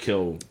they're going to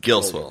kill...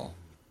 Gilswill.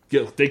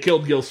 They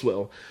killed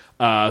Gilswill.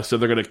 So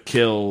they're going to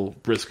kill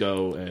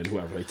Briscoe and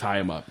whoever. They tie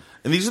him up.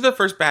 And these are the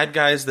first bad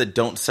guys that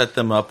don't set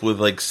them up with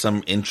like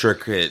some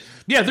intricate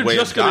they're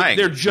just going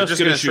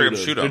to shoot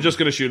him. They're just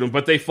going to shoot him.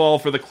 But they fall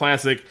for the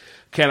classic,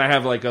 can I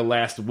have like a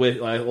last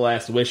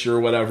wish or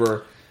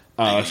whatever.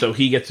 So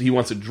he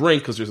wants a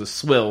drink because there's a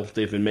swill.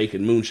 They've been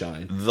making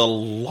moonshine. The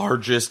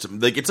largest,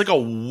 like it's like a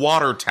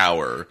water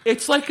tower.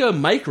 It's like a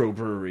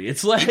microbrewery.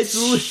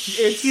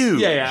 It's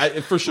huge. Yeah,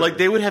 for sure. Like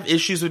they would have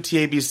issues with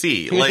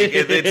TABC. Like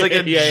it's like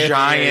a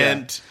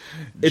giant.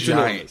 It's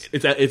enormous.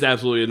 It's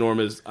absolutely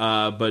enormous.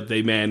 But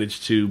they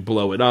manage to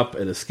blow it up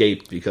and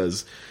escape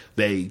because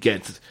they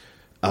get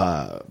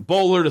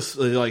Bowler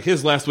to like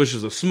his last wish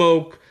is a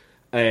smoke,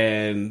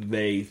 and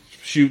they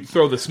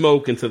throw the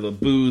smoke into the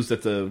booze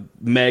that the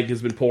Meg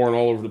has been pouring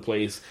all over the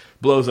place,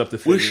 blows up the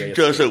thing. Which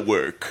doesn't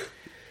work.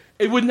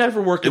 It would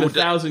never work in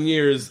 1,000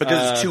 years.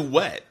 Because it's too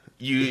wet.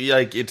 You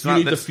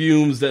need the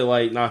fumes that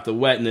like, not the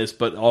wetness,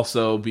 but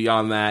also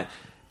beyond that,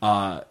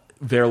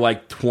 they're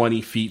like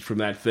 20 feet from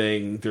that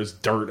thing. There's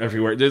dirt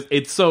everywhere.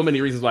 It's so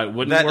many reasons why it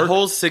wouldn't work. That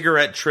whole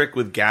cigarette trick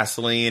with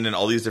gasoline and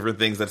all these different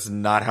things, that's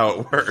not how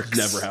it works.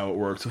 Never how it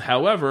works.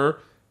 However...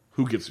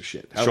 Who gives a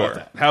shit? How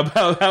about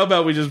that? How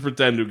about we just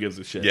pretend who gives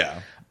a shit?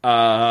 Yeah.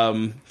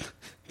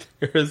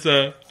 There's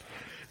a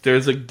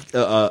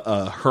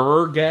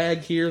her gag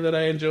here that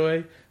I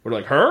enjoy. We're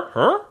like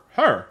her,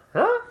 where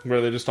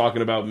they're just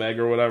talking about Meg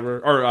or whatever,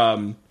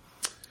 or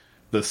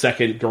the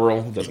second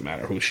girl. Doesn't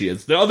matter who she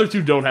is. The other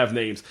two don't have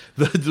names.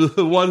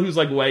 The one who's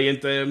like way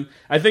into him.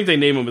 I think they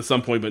name him at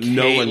some point, but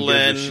no one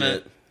gives a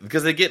shit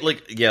because they get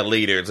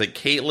later. It's like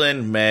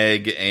Caitlin,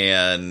 Meg,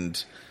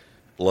 and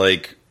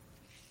like.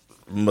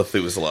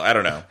 Methuselah. I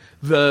don't know.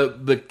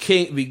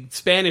 The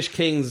Spanish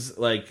king's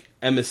like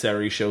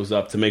emissary shows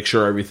up to make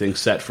sure everything's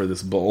set for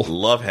this bull.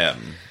 Love him.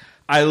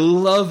 I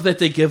love that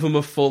they give him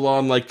a full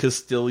on like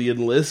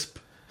Castilian lisp.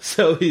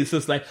 So he's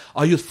just like,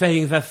 "Are you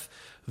saying that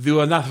you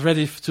are not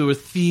ready to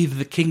receive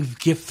the king's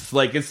gifts?"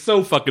 Like it's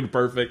so fucking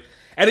perfect.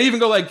 And they even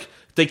go like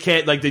they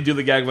can't like they do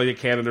the gag like they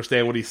can't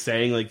understand what he's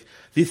saying. Like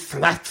these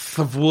slats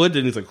of wood,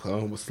 and he's like,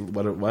 "Oh,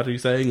 what are you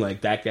saying?"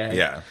 Like that gag.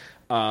 Yeah.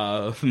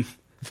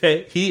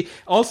 He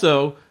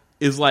also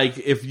is like,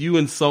 if you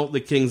insult the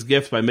king's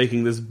gift by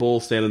making this bull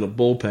stand in a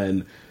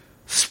bullpen,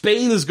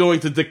 Spain is going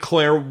to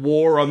declare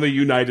war on the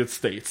United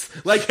States.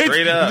 Like,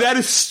 that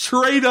is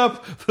straight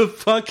up the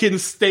fucking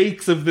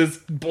stakes of this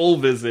bull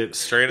visit.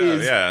 Straight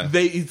up, yeah.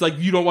 He's like,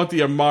 you don't want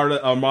the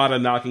Armada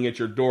knocking at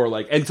your door.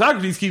 Like, and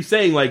Socrates keeps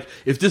saying, like,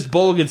 if this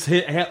bull gets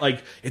hit,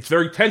 like, it's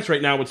very tense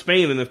right now with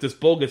Spain, and if this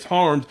bull gets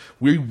harmed,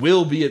 we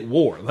will be at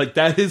war. Like,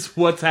 that is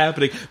what's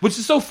happening. Which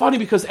is so funny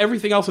because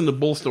everything else in the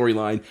bull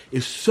storyline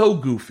is so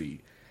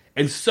goofy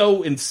and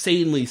so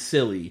insanely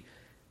silly.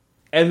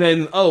 And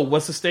then,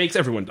 what's the stakes?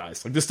 Everyone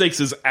dies. Like, the stakes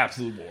is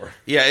absolute war.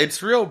 Yeah,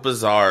 it's real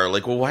bizarre.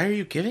 Like, well, why are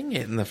you giving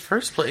it in the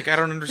first place? Like, I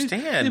don't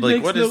understand.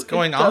 Like, what is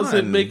going on? It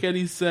doesn't make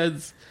any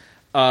sense.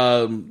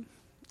 There's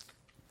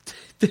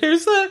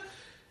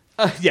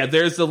Yeah,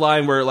 there's the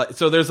line where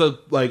there's a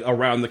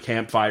around the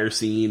campfire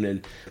scene,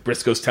 and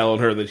Briscoe's telling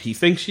her that he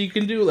thinks she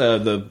can do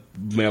the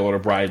mail order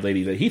bride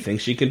lady that he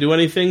thinks she can do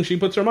anything she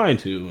puts her mind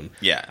to. And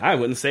yeah, I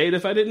wouldn't say it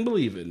if I didn't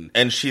believe it.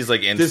 And she's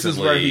like, instantly, this is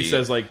where he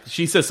says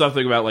she says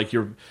something about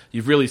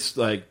you've really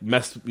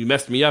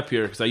messed me up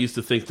here because I used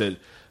to think that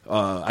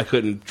I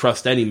couldn't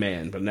trust any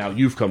man, but now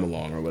you've come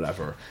along or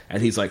whatever.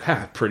 And he's like,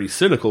 pretty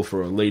cynical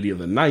for a lady of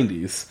the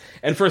 90s.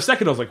 And for a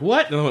second I was like,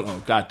 what? And I went,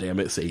 oh, god damn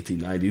it, it's the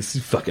 1890s,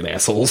 you fucking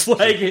assholes.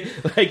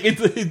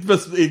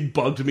 It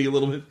bugged me a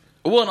little bit.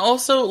 Well, and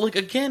also,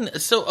 again,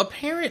 so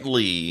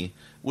apparently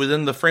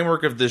within the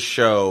framework of this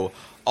show,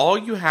 all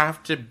you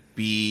have to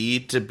be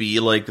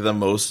the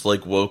most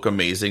woke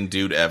amazing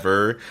dude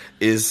ever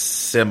is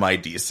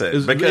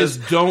semi-decent, because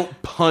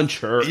don't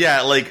punch her.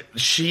 Yeah,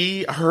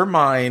 her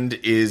mind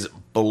is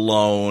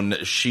blown.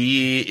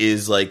 She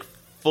is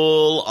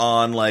full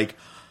on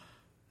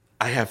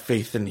I have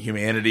faith in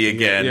humanity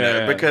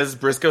again, because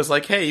Briscoe's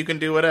hey, you can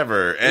do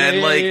whatever, and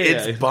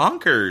it's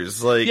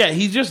bonkers.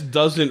 He just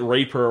doesn't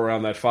rape her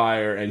around that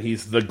fire, and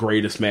he's the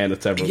greatest man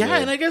that's ever lived.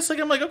 And I guess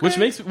I'm okay, which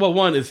makes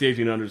one is the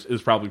 1800s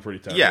is probably pretty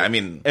terrible. Yeah, I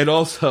mean, and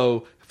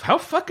also how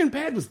fucking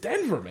bad was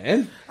Denver,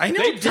 man? I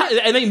know,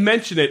 and they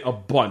mention it a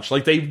bunch.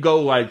 They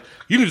go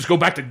you can just go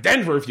back to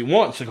Denver if you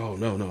want. It's oh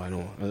no, I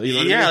don't. You know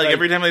what I mean?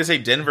 Every time they say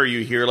Denver,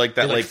 you hear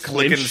that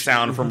clicking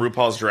sound from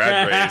RuPaul's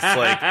Drag Race,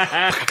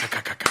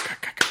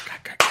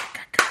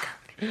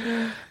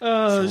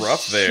 it's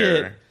rough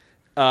there.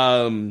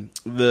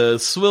 The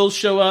Swills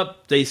show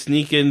up. They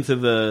sneak into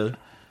the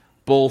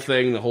bull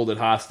thing to hold it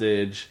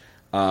hostage.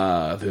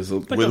 There's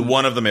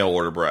one of the mail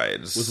order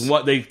brides. With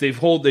what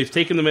they've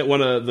taken them at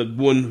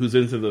one who's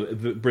into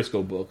the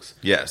Briscoe books.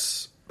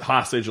 Yes,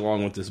 hostage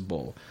along with this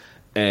bull,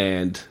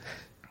 and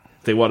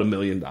they want $1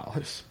 million.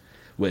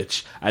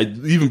 Which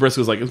even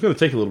Briscoe's it's going to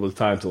take a little bit of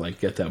time to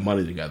get that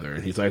money together,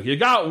 and he's like, you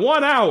got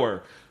 1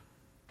 hour.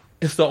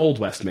 It's the Old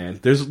West, man.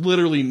 There's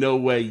literally no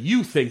way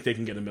you think they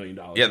can get $1 million.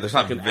 Yeah, there's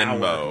not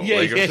Venmo.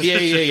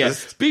 Yeah.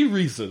 Be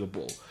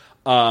reasonable.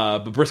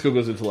 But Briscoe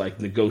goes into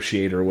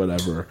negotiate or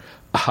whatever.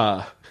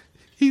 I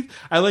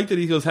like that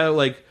he goes, how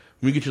we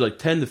get you $10,000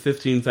 to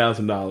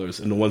 $15,000,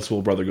 and the one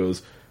Swole brother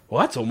goes,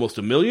 well, that's almost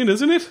 $1 million,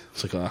 isn't it?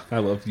 It's I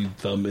love you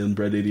dumb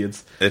inbred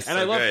idiots. It's and so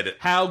I love good.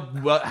 how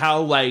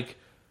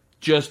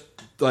just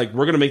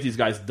we're gonna make these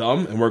guys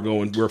dumb, and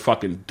we're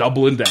fucking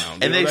doubling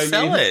down. And they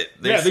sell it.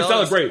 They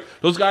sell it great.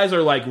 Those guys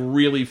are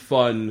really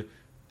fun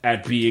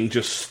at being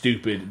just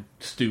stupid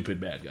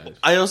bad guys.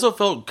 I also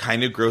felt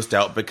kind of grossed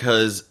out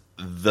because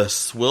the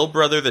Swill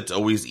brother that's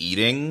always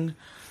eating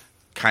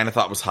kind of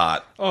thought was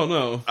hot. Oh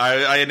no!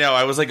 I know.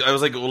 I was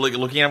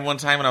looking at him one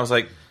time, and I was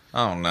like,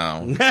 oh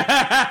no.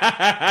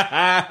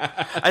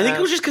 I think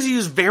it was just because he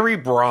was very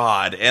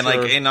broad, and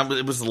sure.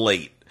 It was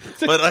late.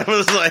 But I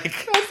was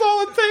that's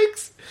all it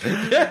takes.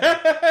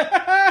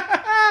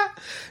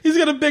 He's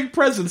got a big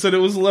presence, and it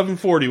was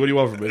 11:40. What do you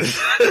want from me?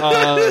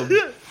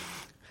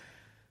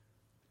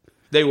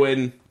 They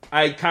win.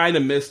 I kind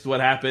of missed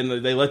what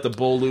happened. They let the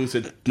bull loose.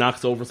 It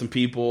knocks over some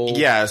people.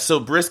 Yeah, so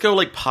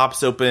Briscoe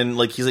pops open,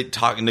 he's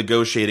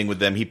negotiating with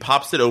them. He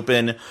pops it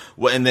open,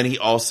 and then he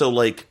also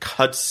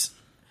cuts.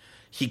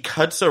 He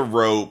cuts a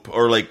rope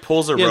or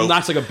pulls a rope.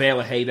 Knocks a bale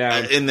of hay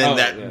down, and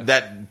then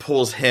that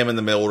pulls him and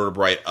the mail order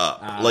bride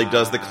up.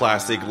 Does the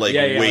classic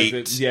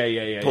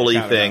weight pulley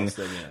thing.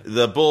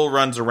 The bull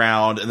runs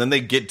around, and then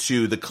they get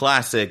to the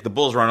classic. The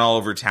bulls run all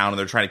over town, and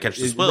they're trying to catch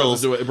the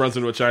Swills. It runs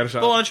into a china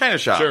shop. Well, in a china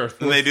shop. Sure.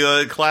 And they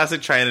do a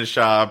classic china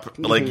shop,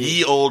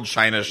 ye old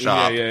china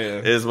shop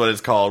is what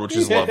it's called, which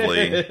is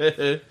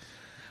lovely.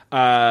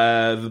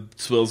 The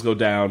Swills go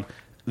down.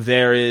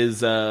 There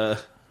is a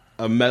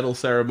medal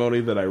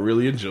ceremony that I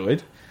really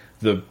enjoyed.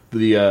 The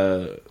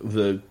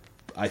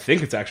I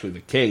think it's actually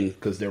the king,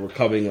 because they were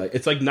coming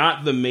it's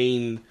not the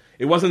main.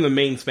 It wasn't the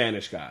main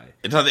Spanish guy.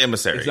 It's not the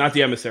emissary. It's not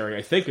the emissary.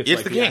 I think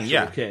it's the king.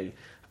 Yeah, king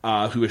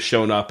who has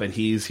shown up, and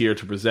he's here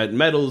to present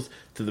medals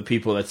to the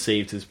people that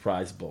saved his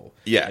prize bull.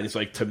 Yeah, and it's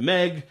to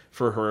Meg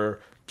for her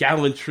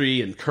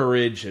gallantry and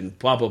courage and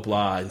blah blah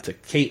blah, and to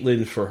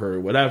Caitlin for her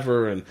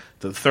whatever, and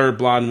the third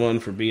blonde one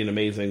for being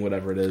amazing,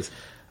 whatever it is.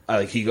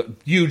 He got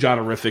huge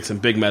honorifics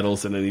and big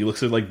medals, and then he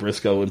looks at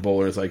Briscoe and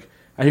Bowler and is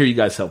I hear you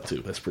guys help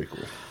too. That's pretty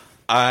cool.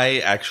 I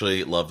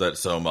actually love that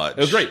so much.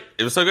 It was great.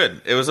 It was so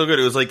good. It was so good.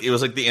 It was like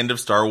the end of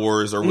Star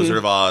Wars or Wizard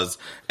of Oz,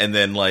 and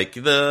then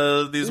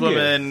these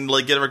women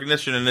get a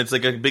recognition, and it's a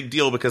big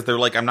deal because they're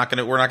we're not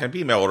gonna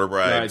be mail order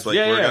brides. Right.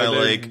 We're gonna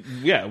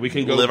we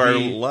can go live our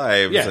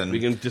lives. Yeah, and we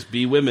can just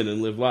be women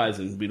and live lives,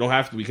 and we don't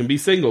have to. We can be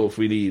single if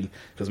we need,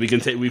 because we can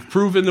take. We've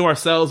proven to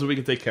ourselves that we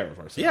can take care of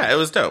ourselves. Yeah, it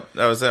was dope.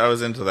 I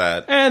was into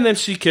that. And then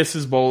she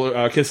kisses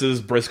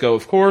Briscoe,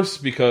 of course,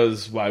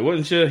 because why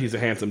wouldn't you? He's a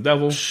handsome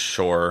devil.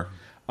 Sure.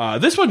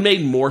 This one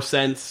made more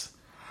sense,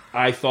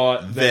 I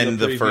thought, than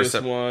the previous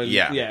first one.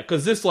 Yeah,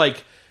 because this,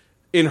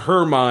 in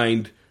her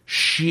mind,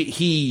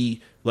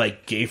 he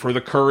like, gave her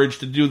the courage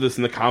to do this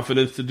and the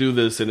confidence to do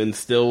this and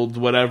instilled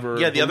whatever.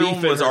 Yeah, the other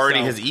one was already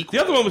his equal.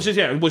 The other one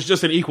was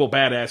just an equal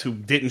badass who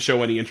didn't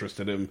show any interest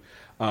in him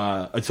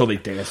until they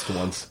danced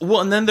once. Well,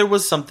 and then there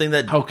was something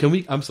that... Oh, can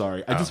we... I'm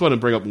sorry. I just want to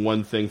bring up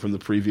one thing from the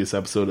previous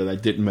episode that I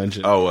didn't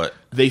mention. Oh, what?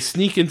 They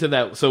sneak into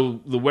that... So,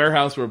 the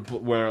warehouse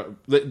where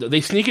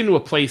they sneak into a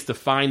place to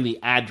find the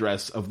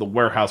address of the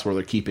warehouse where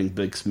they're keeping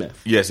Big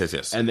Smith.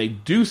 Yes. And they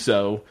do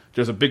so.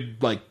 There's a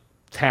big, like,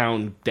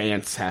 town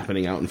dance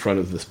happening out in front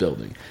of this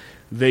building.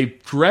 They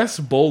dress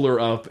Bowler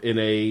up in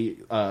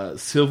a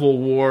Civil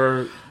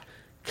War...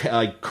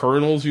 like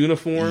colonel's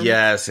uniform.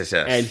 Yes.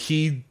 And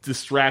he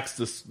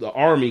distracts the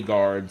army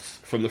guards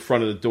from the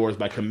front of the doors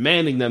by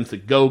commanding them to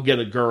go get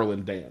a girl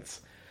and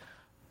dance.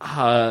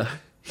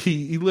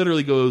 He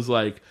literally goes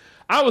like,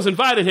 I was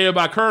invited here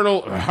by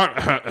Colonel...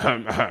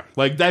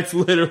 like, that's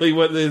literally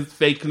what the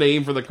fake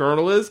name for the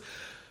colonel is.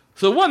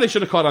 So, one, they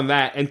should have caught on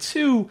that. And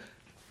two,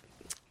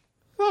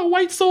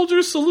 white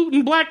soldiers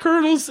saluting black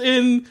colonels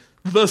in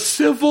the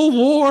Civil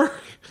War.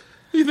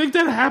 You think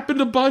that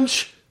happened a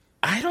bunch?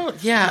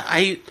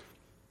 It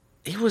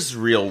was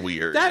real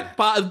weird. That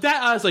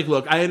I was like,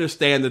 look, I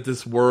understand that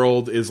this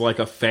world is like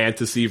a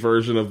fantasy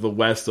version of the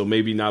West, so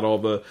maybe not all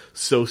the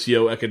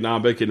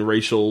socioeconomic and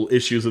racial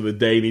issues of the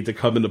day need to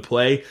come into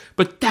play,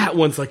 but that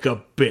one's like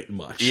a bit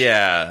much.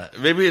 Yeah,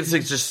 maybe it's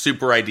like just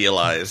super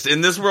idealized.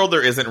 In this world,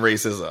 there isn't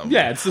racism.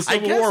 Yeah, it's the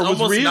Civil War was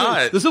really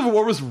not. The Civil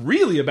War was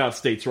really about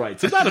states'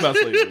 rights. It's not about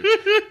slavery.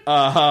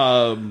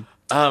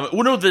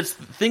 Well, no, the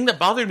thing that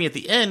bothered me at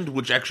the end,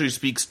 which actually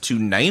speaks to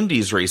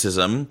 90s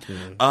racism,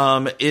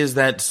 is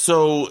that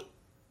so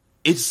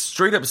it's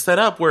straight up set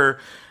up where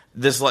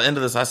this end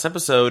of this last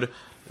episode,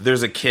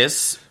 there's a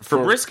kiss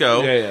for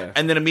Briscoe,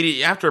 and then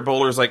immediately after,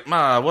 Bowler's like,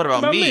 "Ma, what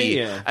about me?"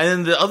 Yeah. And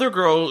then the other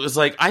girl is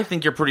like, "I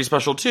think you're pretty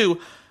special too,"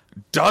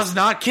 does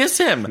not kiss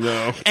him.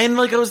 No. And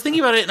like I was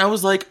thinking about it, and I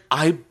was like,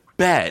 I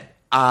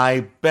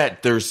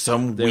bet there's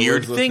some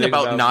weird thing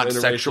about not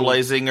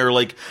sexualizing or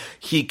like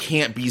he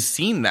can't be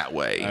seen that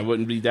way. I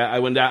wouldn't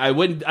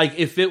like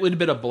if it would have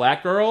been a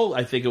black girl,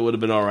 I think it would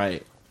have been all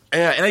right.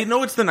 Yeah, and I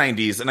know it's the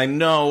 90s, and I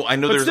know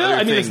but there's still,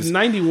 other things. It's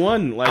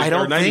 91, like, I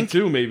don't or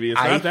 92 maybe. It's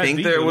not I that think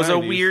deep there in was the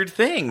a 90s. weird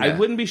thing. I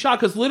wouldn't be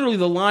shocked because literally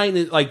the line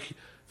is like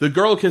the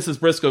girl kisses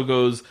Briscoe,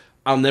 goes,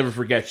 "I'll never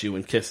forget you,"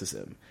 and kisses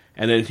him.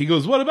 And then he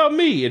goes, "What about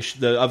me?" And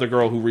the other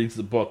girl who reads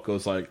the book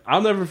goes like,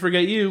 "I'll never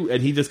forget you."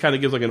 And he just kind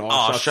of gives like an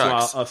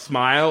a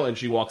smile, and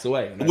she walks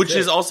away. Which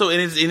is also, it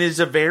is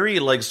a very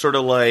like sort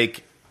of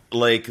like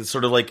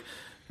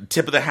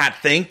tip of the hat,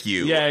 thank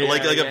you. A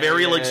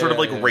very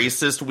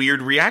racist,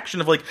 weird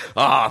reaction of like,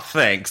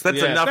 thanks.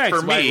 That's enough thanks,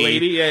 for me. White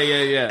lady.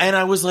 Yeah. And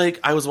I was like,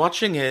 I was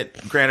watching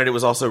it. Granted, it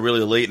was also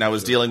really late, and I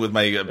was dealing with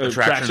my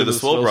attraction to the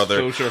Swole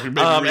Brother.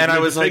 And I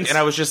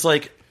was just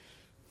like,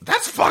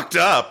 that's fucked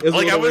up.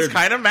 Like, I was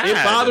kind of mad. It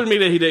bothered me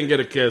that he didn't get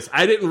a kiss.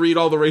 I didn't read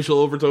all the racial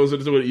overtones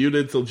into what you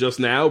did till just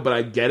now, but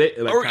I get it.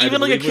 And or even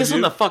like a kiss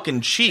on the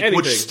fucking cheek,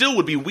 which still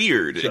would be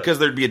weird because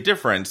there'd be a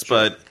difference.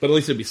 Sure. But at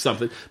least it'd be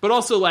something. But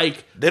also,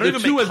 like, the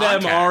two of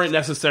them aren't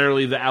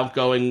necessarily the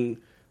outgoing,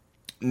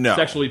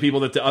 sexually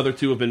people that the other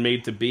two have been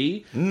made to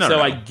be.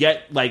 I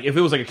get, like, if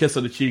it was like a kiss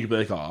on the cheek, I'd be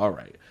like, oh, all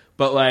right.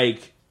 But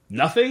like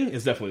nothing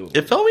is definitely a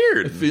little. It felt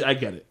weird. I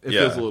get it. It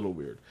feels a little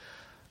weird.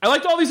 I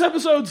liked all these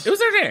episodes. It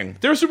was entertaining.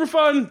 They were super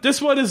fun.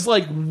 This one is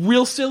like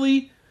real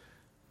silly,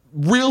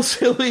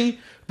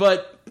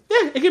 but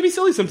it can be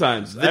silly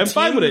sometimes. I'm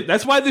fine with it.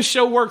 That's why this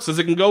show works, is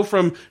it can go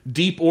from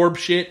deep orb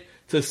shit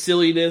to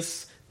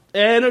silliness,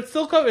 and it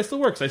still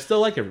works. I still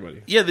like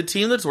everybody. Yeah, the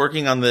team that's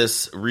working on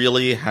this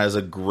really has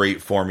a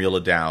great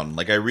formula down.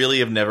 Like, I really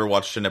have never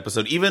watched an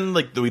episode, even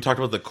like we talked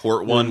about the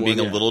court one being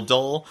a little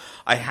dull.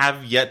 I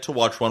have yet to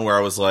watch one where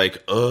I was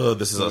like, "Oh,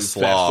 this is a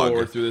slog." Fast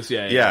forward through this,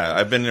 yeah.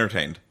 I've been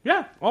entertained.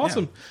 Yeah,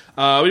 awesome.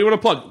 Yeah. What do you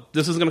want to plug?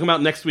 This is going to come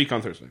out next week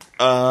on Thursday.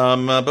 I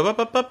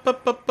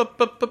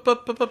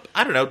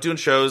don't know, doing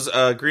shows.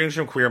 Greetings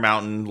from Queer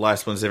Mountain,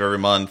 last Wednesday of every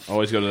month.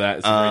 Always go to that.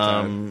 It's a great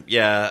time.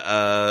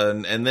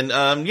 And then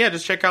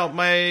just check out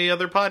my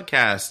other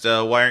podcast,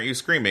 Why Aren't You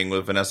Screaming,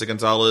 with Vanessa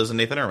Gonzalez and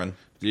Nathan Erman.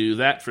 Do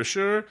that for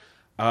sure.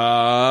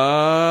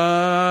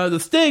 The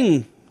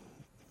Sting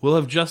will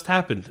have just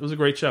happened. It was a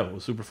great show. It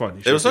was super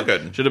fun. It was so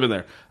good. Should have been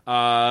there.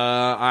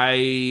 I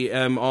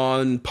am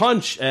on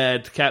Punch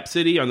at Cap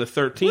City on the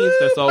 13th. Woo,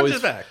 that's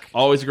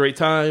always a great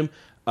time.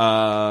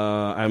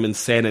 I'm in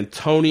San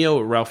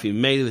Antonio at Ralphie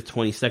May the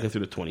 22nd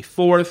through the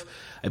 24th.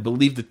 I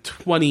believe the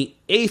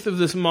 28th of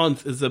this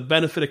month is the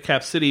benefit of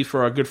Cap City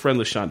for our good friend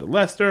LaShonda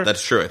Lester.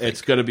 That's true, I think.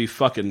 It's going to be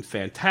fucking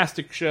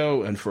fantastic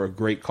show and for a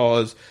great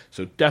cause.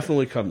 So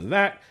definitely come to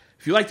that.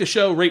 If you like the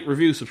show, rate,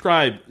 review,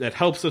 subscribe. That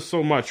helps us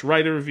so much.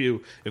 Write a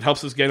review. It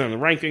helps us get on the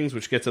rankings,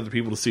 which gets other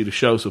people to see the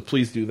show. So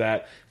please do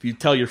that. If you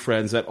tell your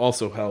friends, that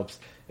also helps.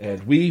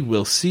 And we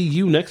will see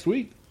you next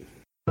week.